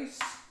place.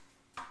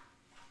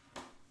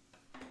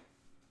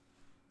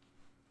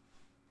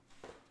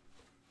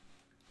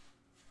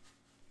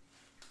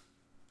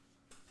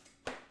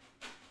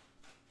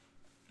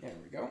 There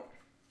we go.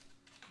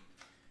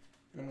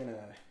 I'm going to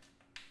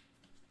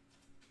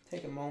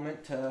take a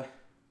moment to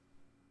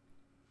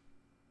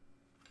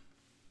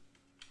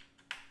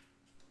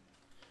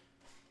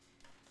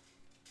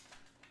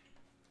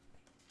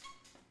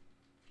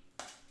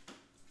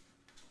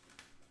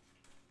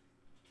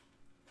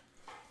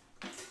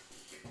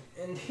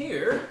And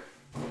here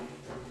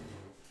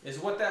is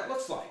what that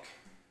looks like.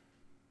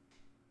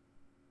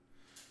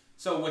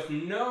 So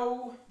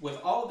with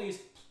all these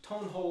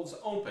tone holes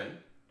open,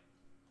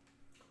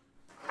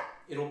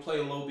 it'll play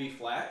a low B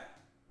flat.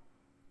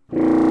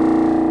 And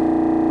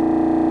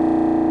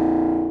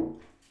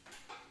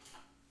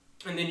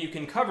then you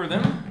can cover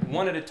them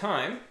one at a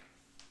time.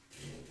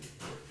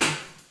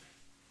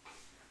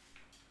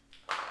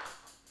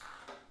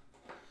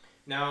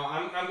 Now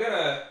I'm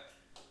gonna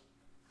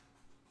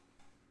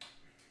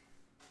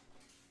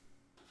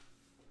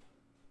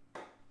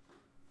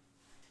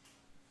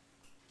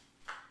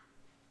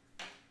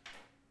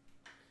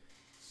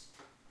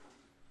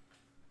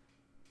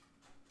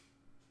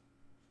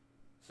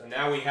so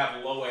now we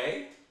have low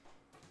A.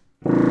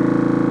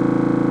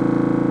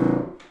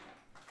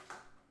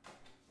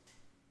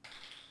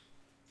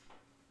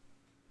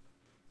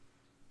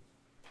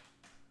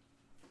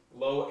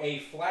 Low A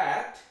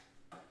flat.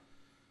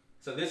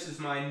 So this is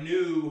my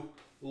new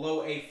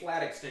low A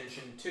flat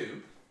extension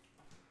too.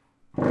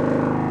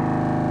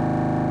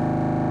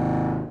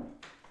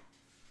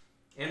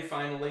 And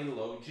finally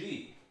low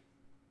G.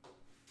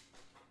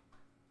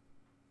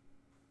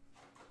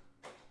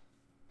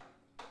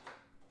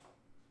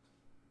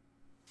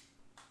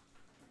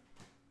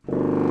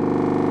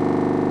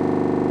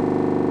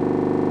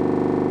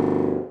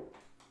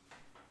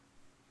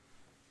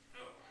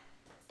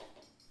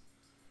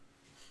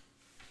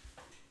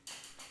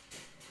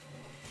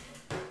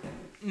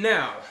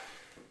 Now,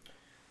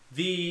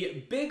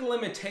 the big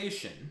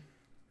limitation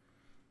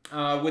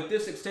with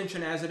this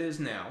extension as it is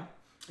now,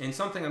 and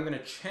something I'm going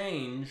to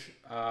change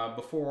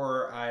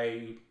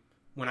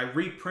when I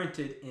reprint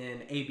it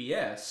in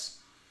ABS,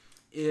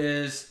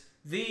 is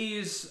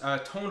this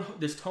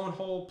tone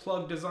hole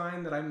plug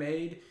design that I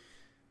made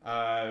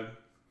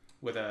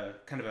with a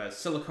kind of a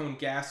silicone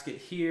gasket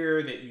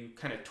here that you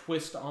kind of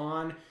twist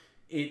on.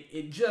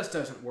 It just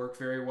doesn't work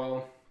very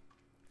well.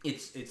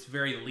 It's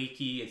very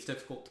leaky. It's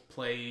difficult to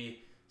play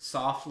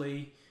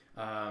softly.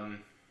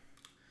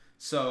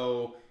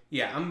 So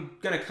yeah, I'm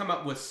gonna come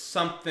up with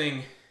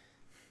something.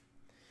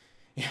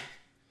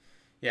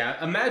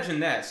 Yeah. Imagine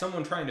that,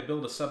 someone trying to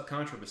build a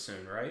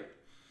sub-contrabassoon, right?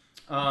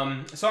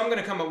 So I'm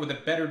gonna come up with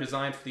a better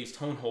design for these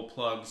tone hole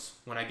plugs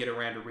when I get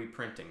around to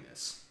reprinting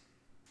this.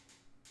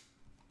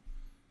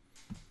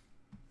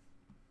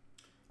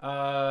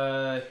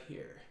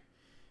 Here.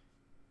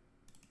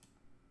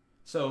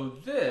 So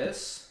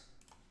this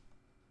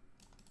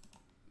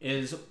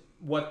is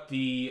what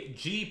the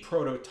G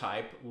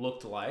prototype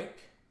looked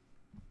like.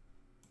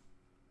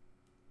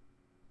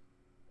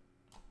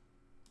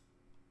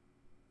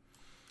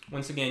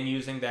 Once again,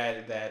 reusing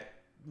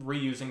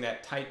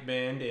that tight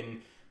bend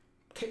and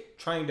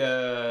trying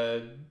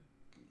to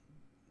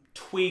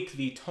tweak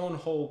the tone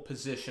hole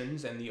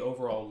positions and the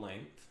overall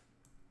length.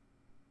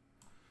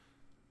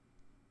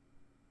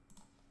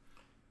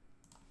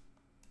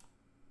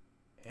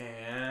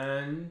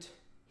 And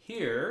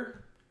here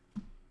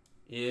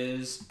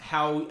is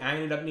how I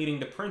ended up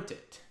needing to print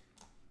it.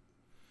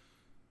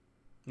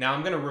 Now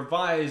I'm going to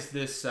revise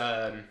this,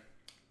 how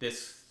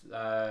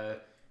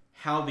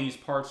these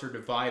parts are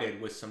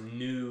divided with some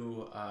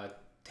new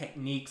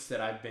techniques that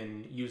I've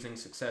been using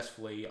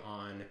successfully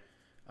on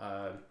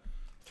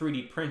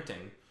 3D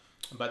printing.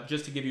 But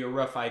just to give you a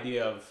rough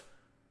idea of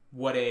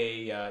what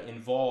a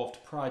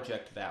involved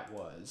project that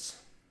was.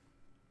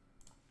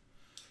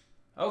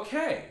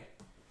 Okay,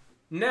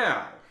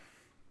 now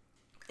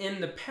in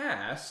the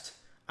past,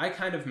 I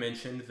kind of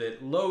mentioned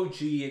that low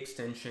G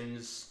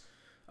extensions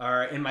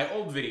are, in my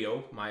old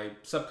video, my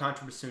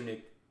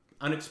Sub-Contrabassoon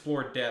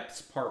Unexplored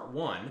Depths Part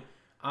 1,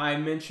 I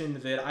mentioned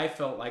that I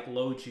felt like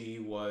low G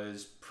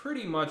was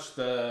pretty much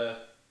the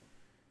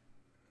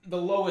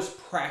lowest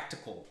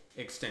practical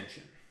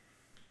extension.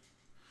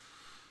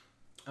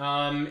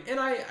 And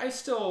I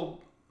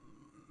still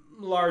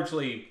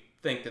largely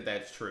think that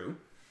that's true.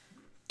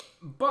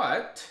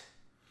 But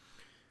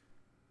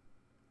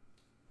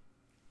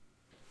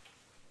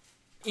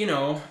you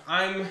know,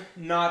 I'm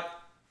not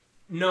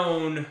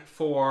known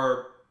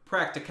for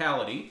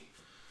practicality.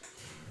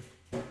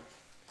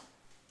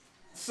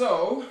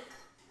 So,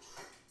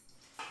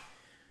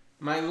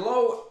 my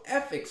low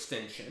F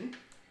extension,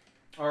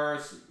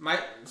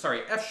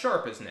 F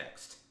sharp is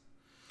next.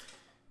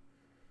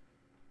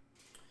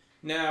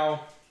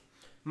 Now,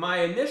 my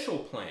initial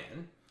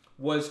plan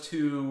was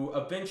to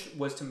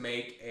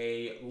make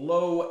a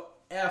low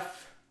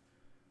F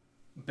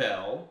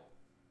bell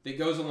that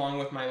goes along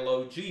with my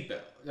low G bell,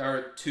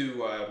 or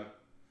to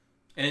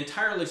an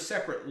entirely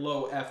separate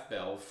low F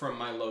bell from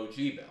my low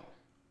G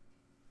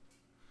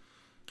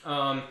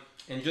bell.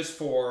 And just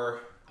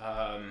for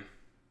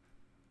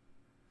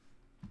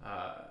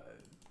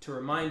to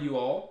remind you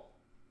all,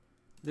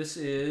 this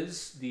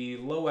is the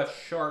low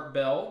F sharp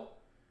bell,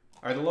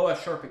 or the low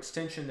F sharp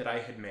extension that I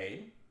had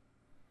made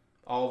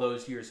all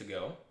those years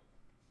ago.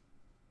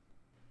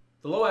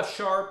 The low F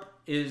sharp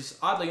is,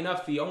 oddly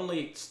enough, the only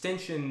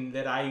extension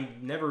that I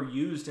never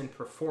used in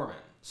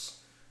performance.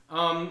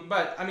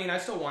 But, I mean, I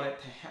still want it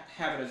to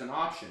have it as an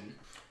option.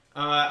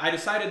 I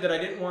decided that I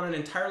didn't want an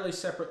entirely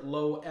separate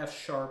low F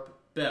sharp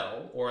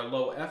bell, or a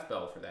low F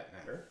bell for that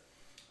matter.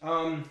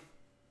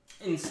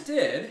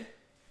 Instead,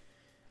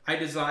 I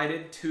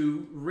decided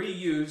to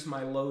reuse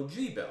my low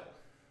G bell.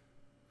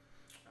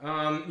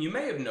 You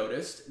may have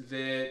noticed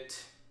that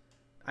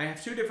I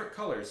have two different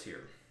colors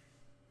here.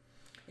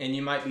 And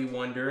you might be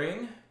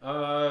wondering,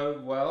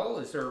 well,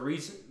 is there a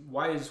reason?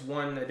 Why is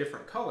one a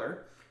different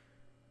color?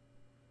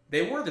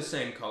 They were the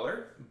same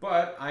color,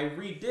 but I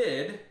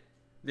redid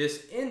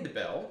this end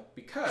bell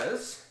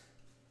because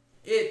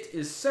it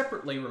is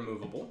separately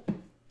removable.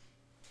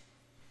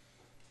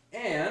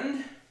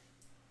 And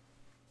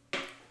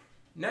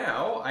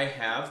now I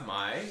have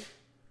my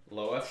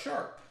low F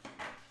sharp.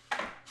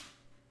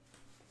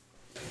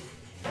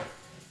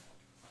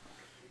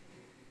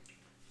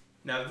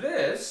 Now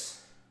this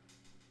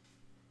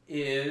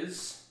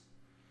is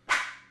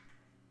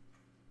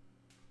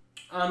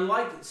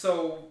unlike,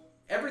 so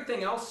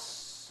everything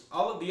else,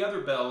 all of the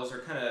other bells are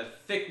kind of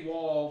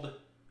thick-walled,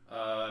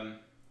 kind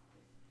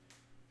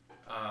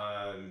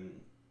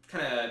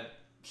of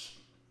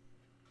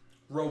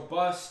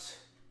robust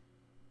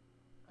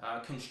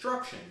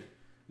construction.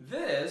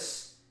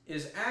 This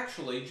is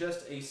actually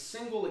just a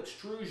single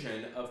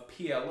extrusion of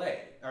PLA,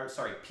 or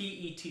sorry,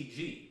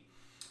 PETG.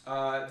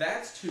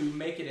 That's to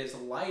make it as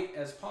light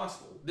as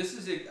possible. This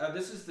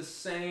is the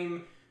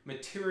same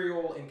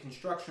material and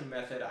construction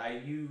method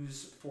I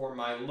use for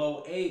my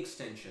low A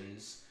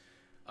extensions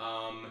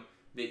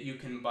that you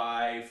can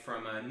buy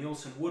from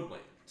Nielsen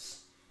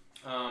Woodwinds.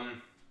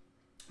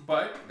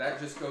 But that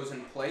just goes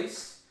in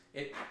place.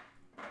 It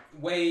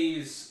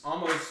weighs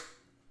almost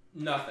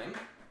nothing.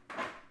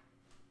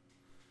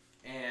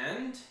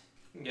 And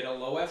you can get a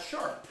low F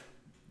sharp.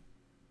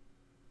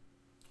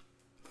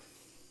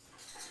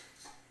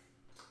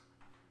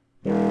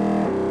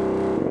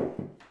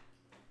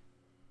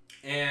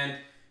 And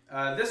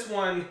this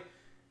one,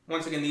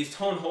 once again, these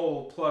tone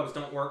hole plugs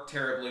don't work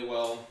terribly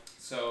well,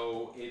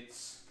 so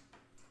it's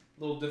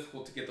a little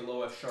difficult to get the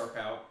low F sharp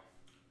out.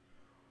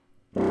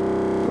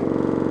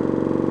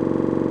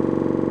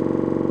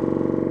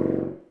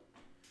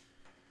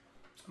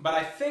 But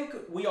I think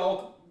you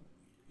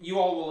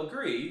all will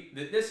agree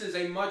that this is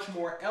a much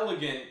more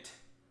elegant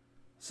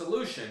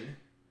solution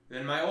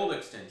than my old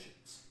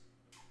extensions.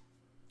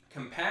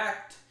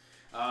 Compact,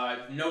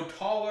 no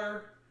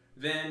taller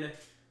than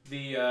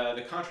the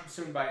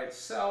Contrabassoon by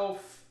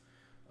itself,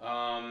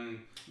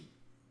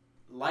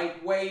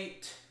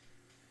 lightweight.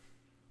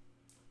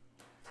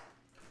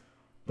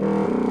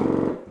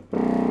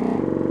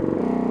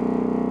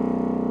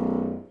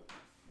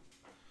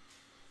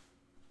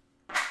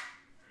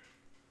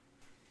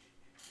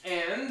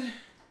 And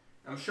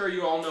I'm sure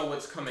you all know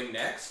what's coming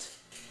next.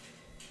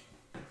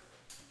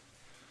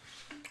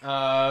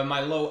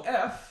 My low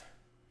F.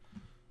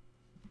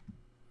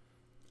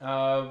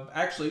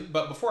 Actually,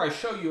 but before I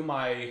show you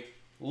my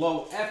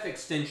low F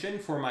extension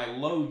for my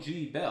low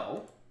G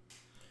bell,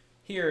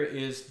 here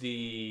is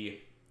the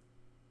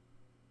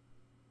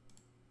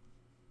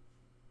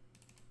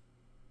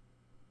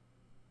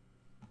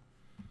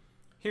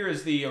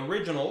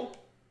original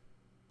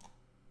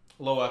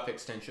low F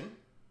extension.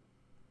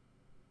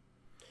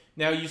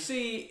 Now you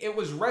see it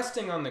was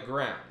resting on the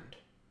ground,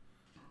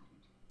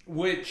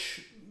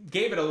 which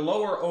gave it a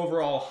lower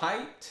overall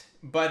height,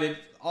 but it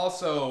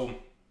also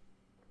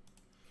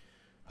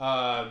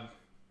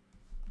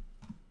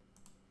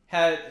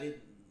had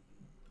it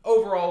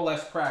overall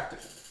less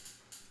practical.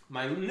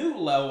 My new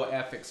low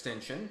F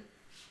extension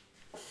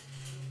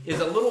is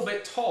a little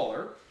bit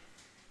taller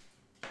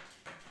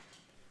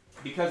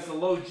because the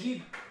low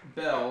G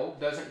bell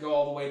doesn't go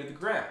all the way to the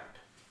ground.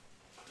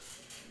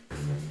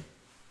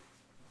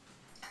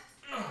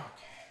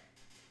 Okay.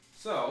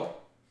 So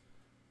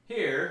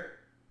here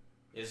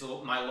is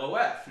my low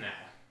F now.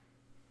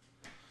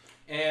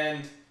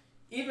 And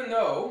even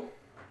though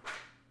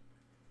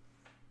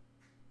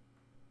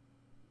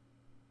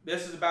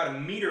this is about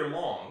 1 meter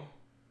long,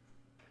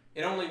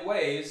 it only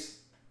weighs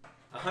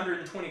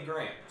 120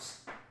 grams.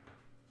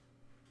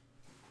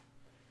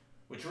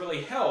 Which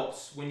really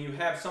helps when you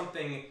have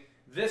something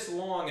this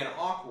long and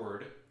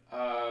awkward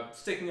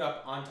sticking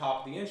up on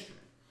top of the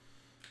instrument.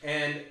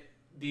 And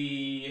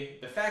the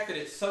fact that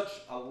it's such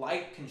a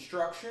light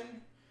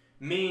construction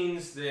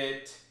means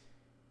that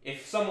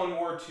if someone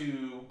were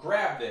to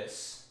grab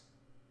this,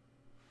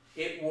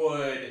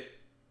 the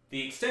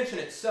extension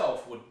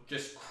itself would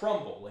just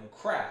crumble and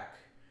crack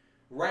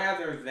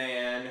rather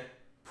than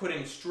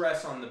putting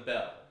stress on the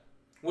bell,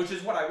 which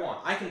is what I want.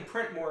 I can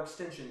print more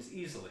extensions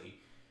easily.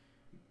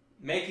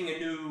 Making a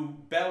new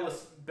bell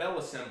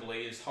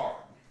assembly is hard.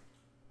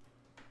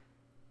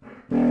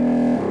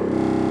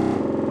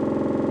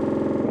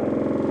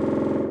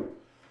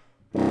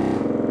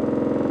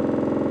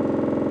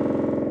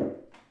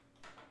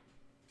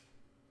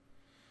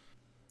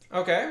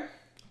 Okay,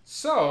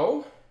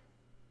 so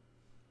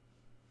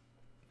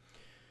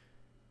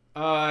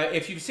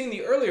if you've seen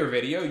the earlier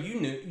video,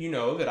 you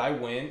know that I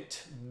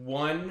went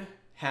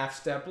 1/2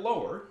 step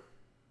lower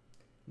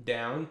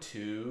down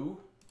to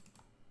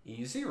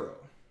E0.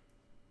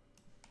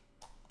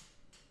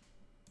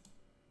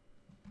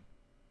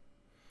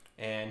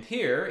 And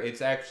here, it's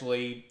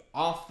actually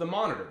off the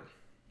monitor.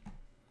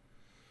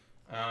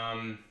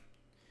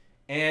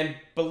 And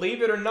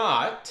believe it or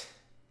not,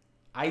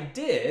 I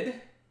did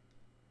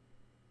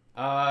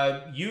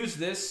use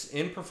this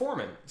in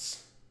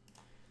performance.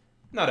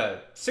 Not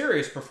a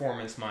serious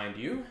performance, mind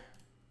you.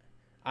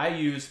 I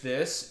used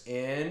this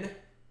in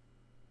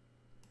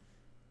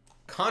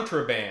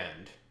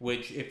Contraband,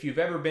 which if you've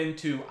ever been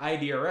to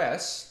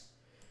IDRS,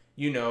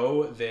 you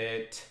know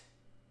that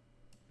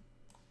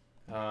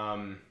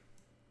the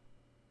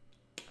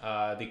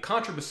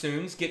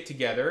Contrabassoons get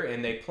together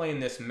and they play in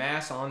this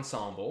mass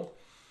ensemble.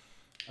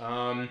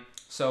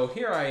 So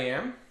here I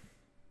am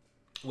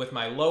with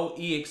my low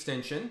E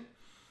extension.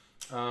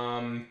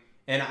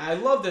 And I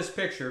love this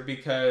picture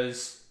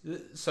because,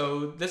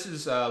 so this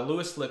is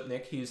Louis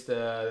Lipnick. He's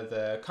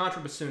the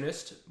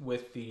contrabassoonist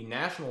with the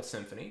National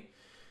Symphony.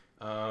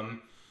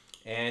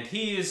 And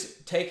he is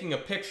taking a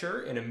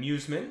picture in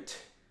amusement.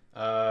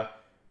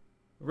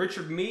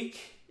 Richard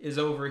Meek is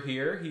over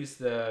here. He's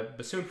the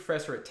bassoon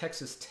professor at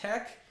Texas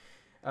Tech.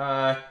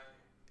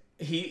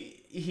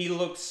 He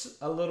looks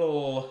a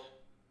little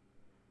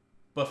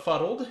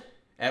befuddled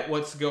at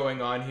what's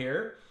going on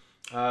here.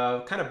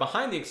 Kind of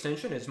behind the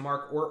extension is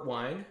Mark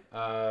Ortwine,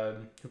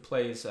 who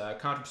plays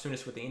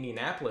contrabassoonist with the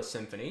Indianapolis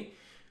Symphony.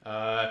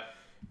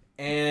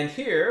 And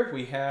here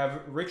we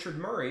have Richard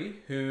Murray,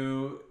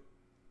 who,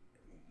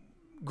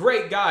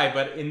 great guy,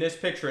 but in this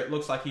picture it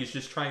looks like he's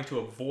just trying to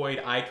avoid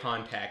eye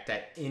contact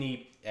at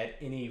any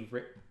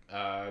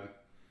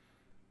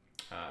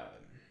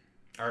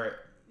or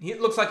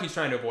it looks like he's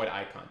trying to avoid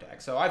eye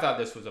contact. So I thought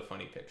this was a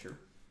funny picture.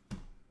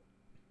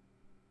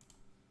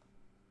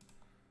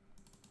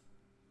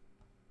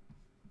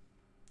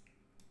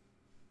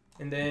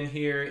 And then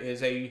here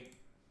is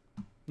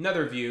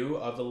another view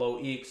of the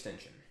low E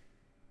extension.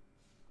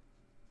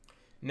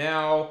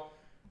 Now,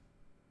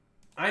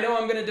 I know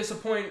I'm going to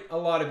disappoint a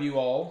lot of you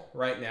all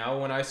right now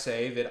when I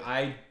say that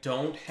I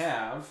don't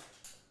have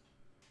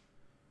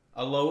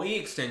a low E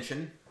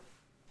extension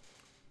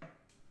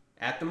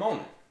at the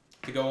moment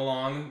to go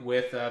along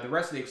with the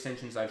rest of the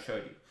extensions I've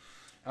showed you.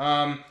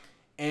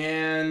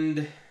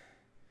 And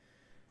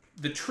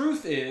the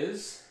truth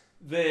is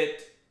that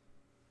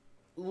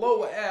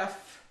low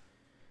F,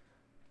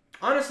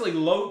 honestly,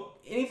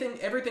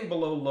 everything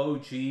below low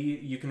G,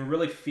 you can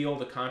really feel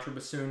the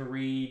contrabassoon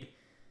reed.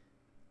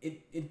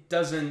 It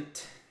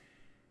doesn't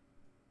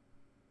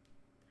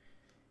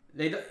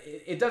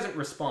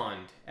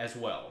respond as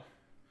well.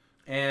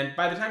 And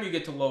by the time you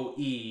get to low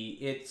E,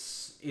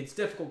 it's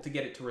difficult to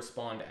get it to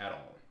respond at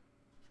all.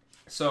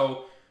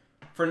 So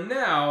for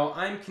now,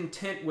 I'm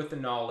content with the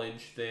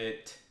knowledge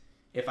that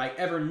if I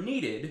ever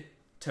needed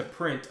to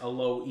print a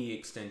low E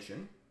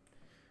extension,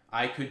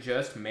 I could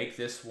just make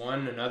this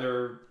one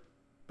another,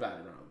 I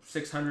don't know,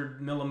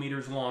 600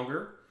 millimeters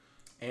longer,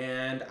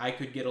 and I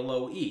could get a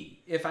low E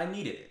if I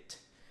needed it.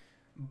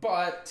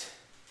 But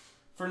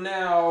for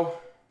now,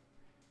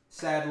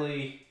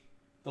 sadly,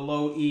 the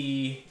low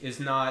E is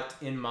not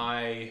in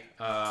my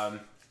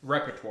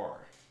repertoire.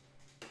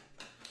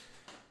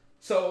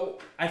 So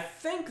I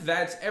think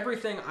that's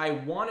everything I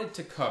wanted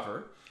to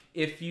cover.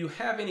 If you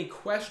have any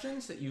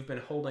questions that you've been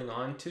holding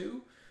on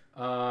to,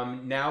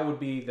 now would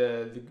be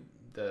the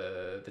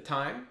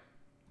time.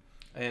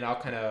 And I'll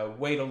kind of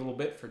wait a little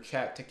bit for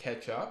chat to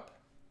catch up.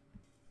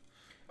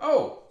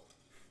 Oh,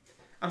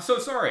 I'm so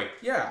sorry.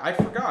 Yeah, I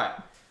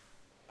forgot.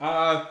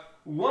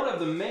 One of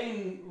the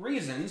main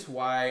reasons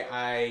why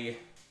I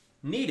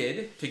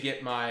needed to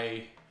get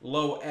my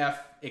low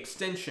F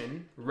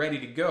extension ready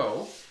to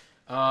go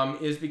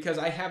is because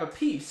I have a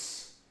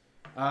piece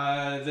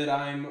that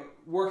I'm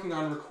working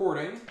on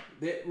recording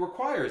that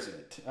requires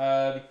it.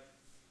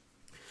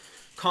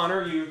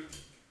 Connor, you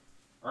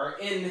are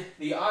in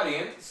the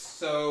audience.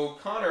 So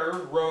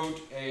Connor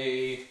wrote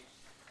a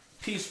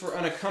piece for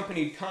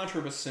unaccompanied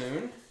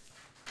contrabassoon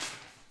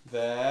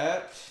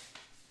that,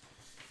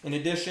 in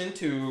addition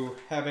to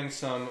having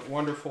some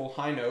wonderful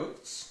high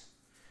notes,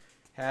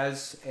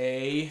 has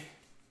a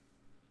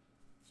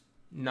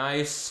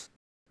nice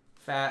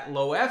fat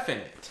low F in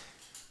it.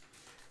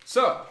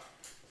 So,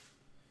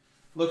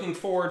 looking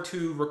forward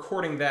to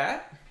recording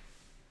that.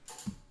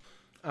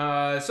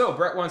 So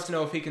Brett wants to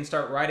know if he can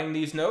start writing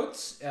these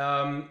notes.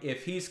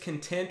 If he's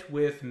content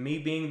with me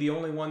being the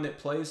only one that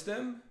plays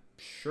them,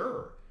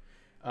 sure.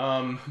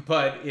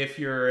 But if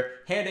you're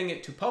handing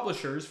it to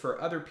publishers for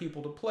other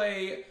people to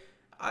play,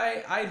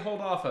 I'd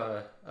hold off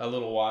a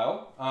little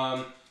while.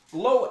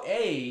 Low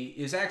A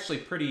is actually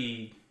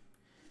pretty...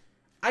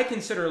 I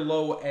consider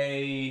low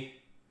A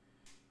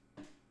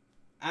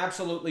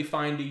absolutely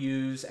fine to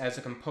use as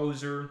a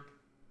composer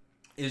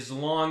as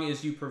long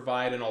as you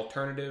provide an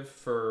alternative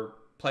for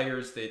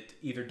players that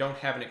either don't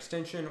have an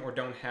extension or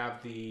don't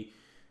have the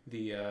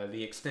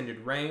extended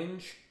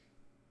range.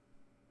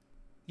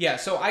 Yeah,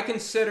 so I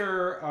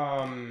consider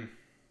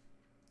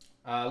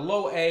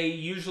low A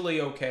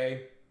usually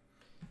okay.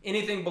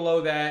 Anything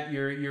below that,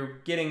 you're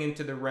getting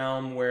into the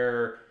realm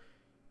where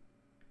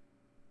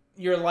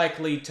you're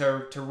likely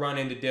to run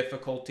into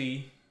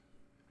difficulty.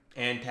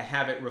 and to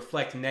have it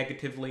reflect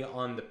negatively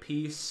on the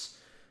piece,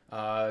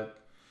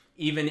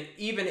 even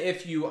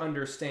if you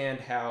understand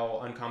how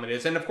uncommon it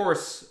is. And of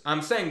course,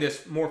 I'm saying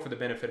this more for the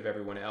benefit of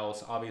everyone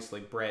else. Obviously,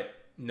 Brett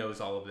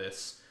knows all of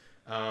this.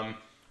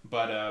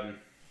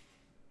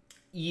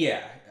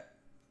 Yeah,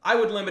 I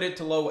would limit it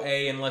to low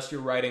A unless you're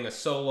writing a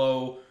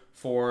solo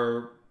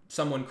for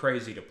someone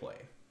crazy to play.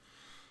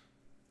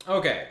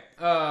 Okay,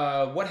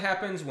 what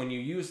happens when you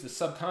use the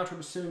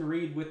sub-contrabassoon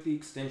reed with the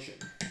extension?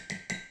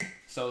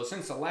 So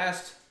since the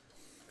last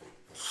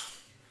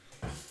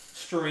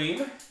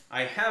stream,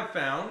 I have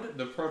found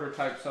the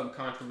prototype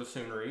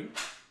sub-contrabassoon reed.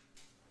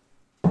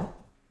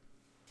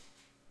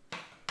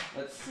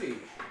 Let's see.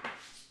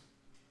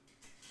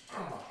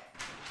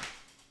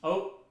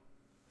 Oh.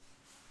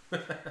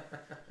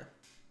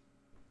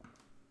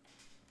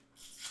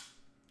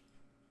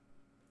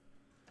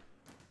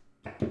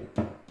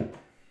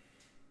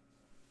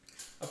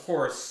 Of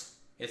course,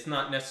 it's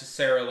not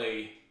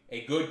necessarily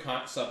a good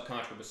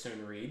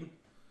sub-contrabassoon reed.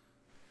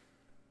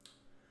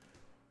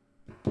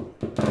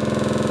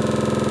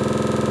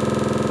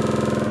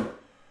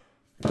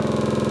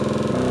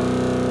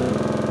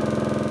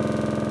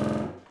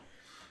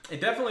 It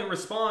definitely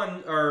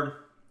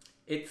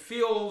it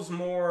feels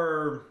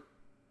more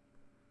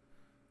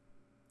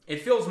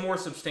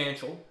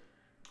substantial.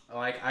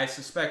 Like, I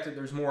suspect that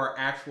there's more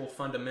actual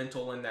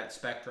fundamental in that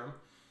spectrum.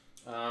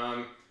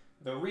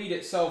 The reed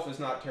itself is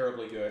not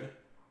terribly good.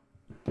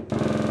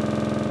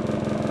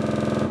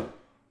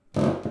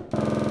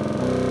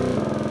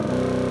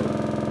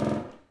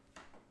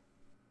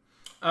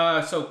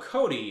 So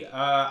Cody,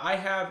 I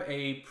have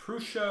a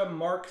Prusa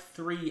Mark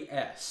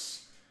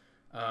III's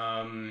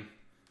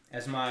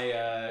as my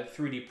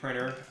 3D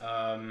printer.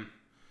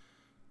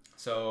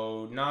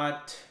 So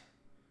not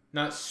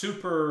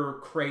super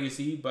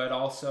crazy, but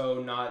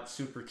also not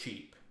super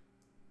cheap.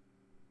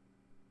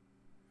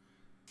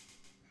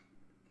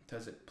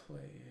 Does it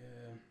play?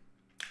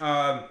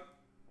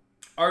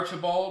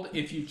 Archibald,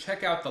 if you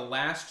check out the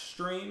last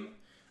stream,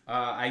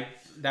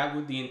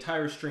 the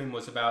entire stream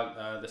was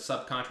about the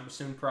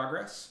sub-contrabassoon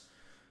progress.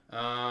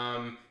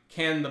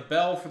 Can the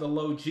bell for the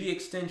low G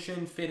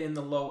extension fit in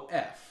the low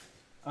F?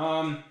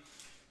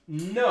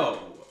 No,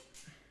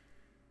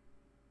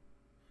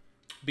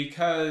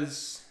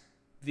 because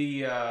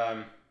the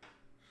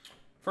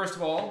first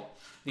of all,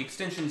 the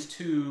extension's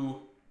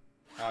too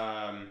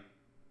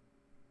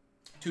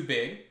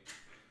big.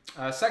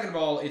 Second of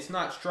all, it's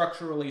not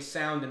structurally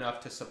sound enough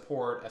to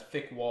support a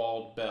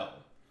thick-walled bell.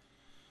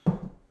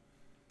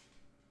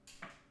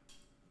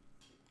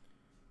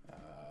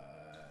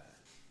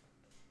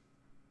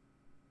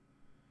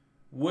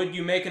 Would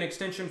you make an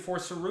extension for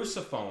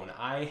Sarrusophone?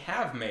 I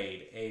have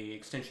made a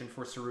extension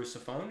for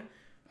Sarrusophone.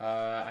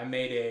 I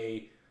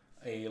made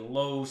a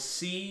low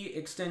C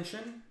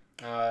extension.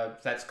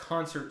 That's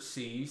concert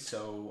C,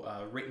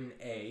 so written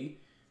A.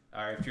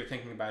 If you're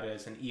thinking about it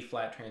as an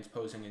E-flat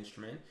transposing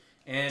instrument.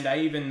 And I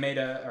even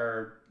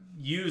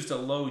used a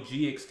low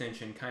G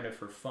extension kind of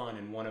for fun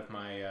in one of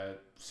my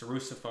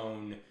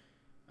Sarrusophone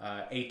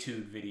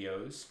etude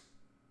videos.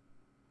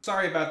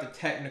 Sorry about the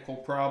technical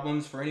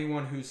problems for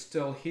anyone who's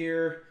still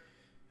here.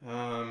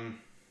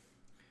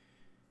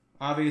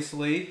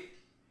 Obviously,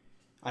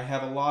 I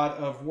have a lot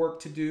of work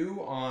to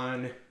do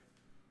on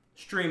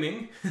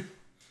streaming.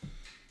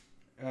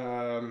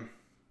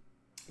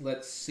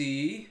 Let's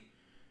see.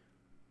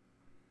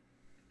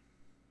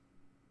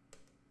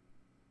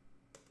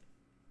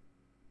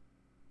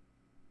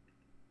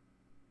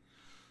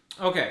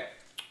 Okay.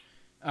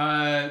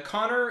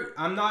 Connor,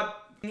 I'm not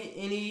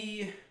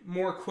any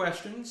more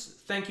questions.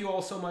 Thank you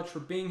all so much for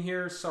being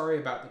here. Sorry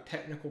about the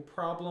technical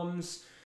problems.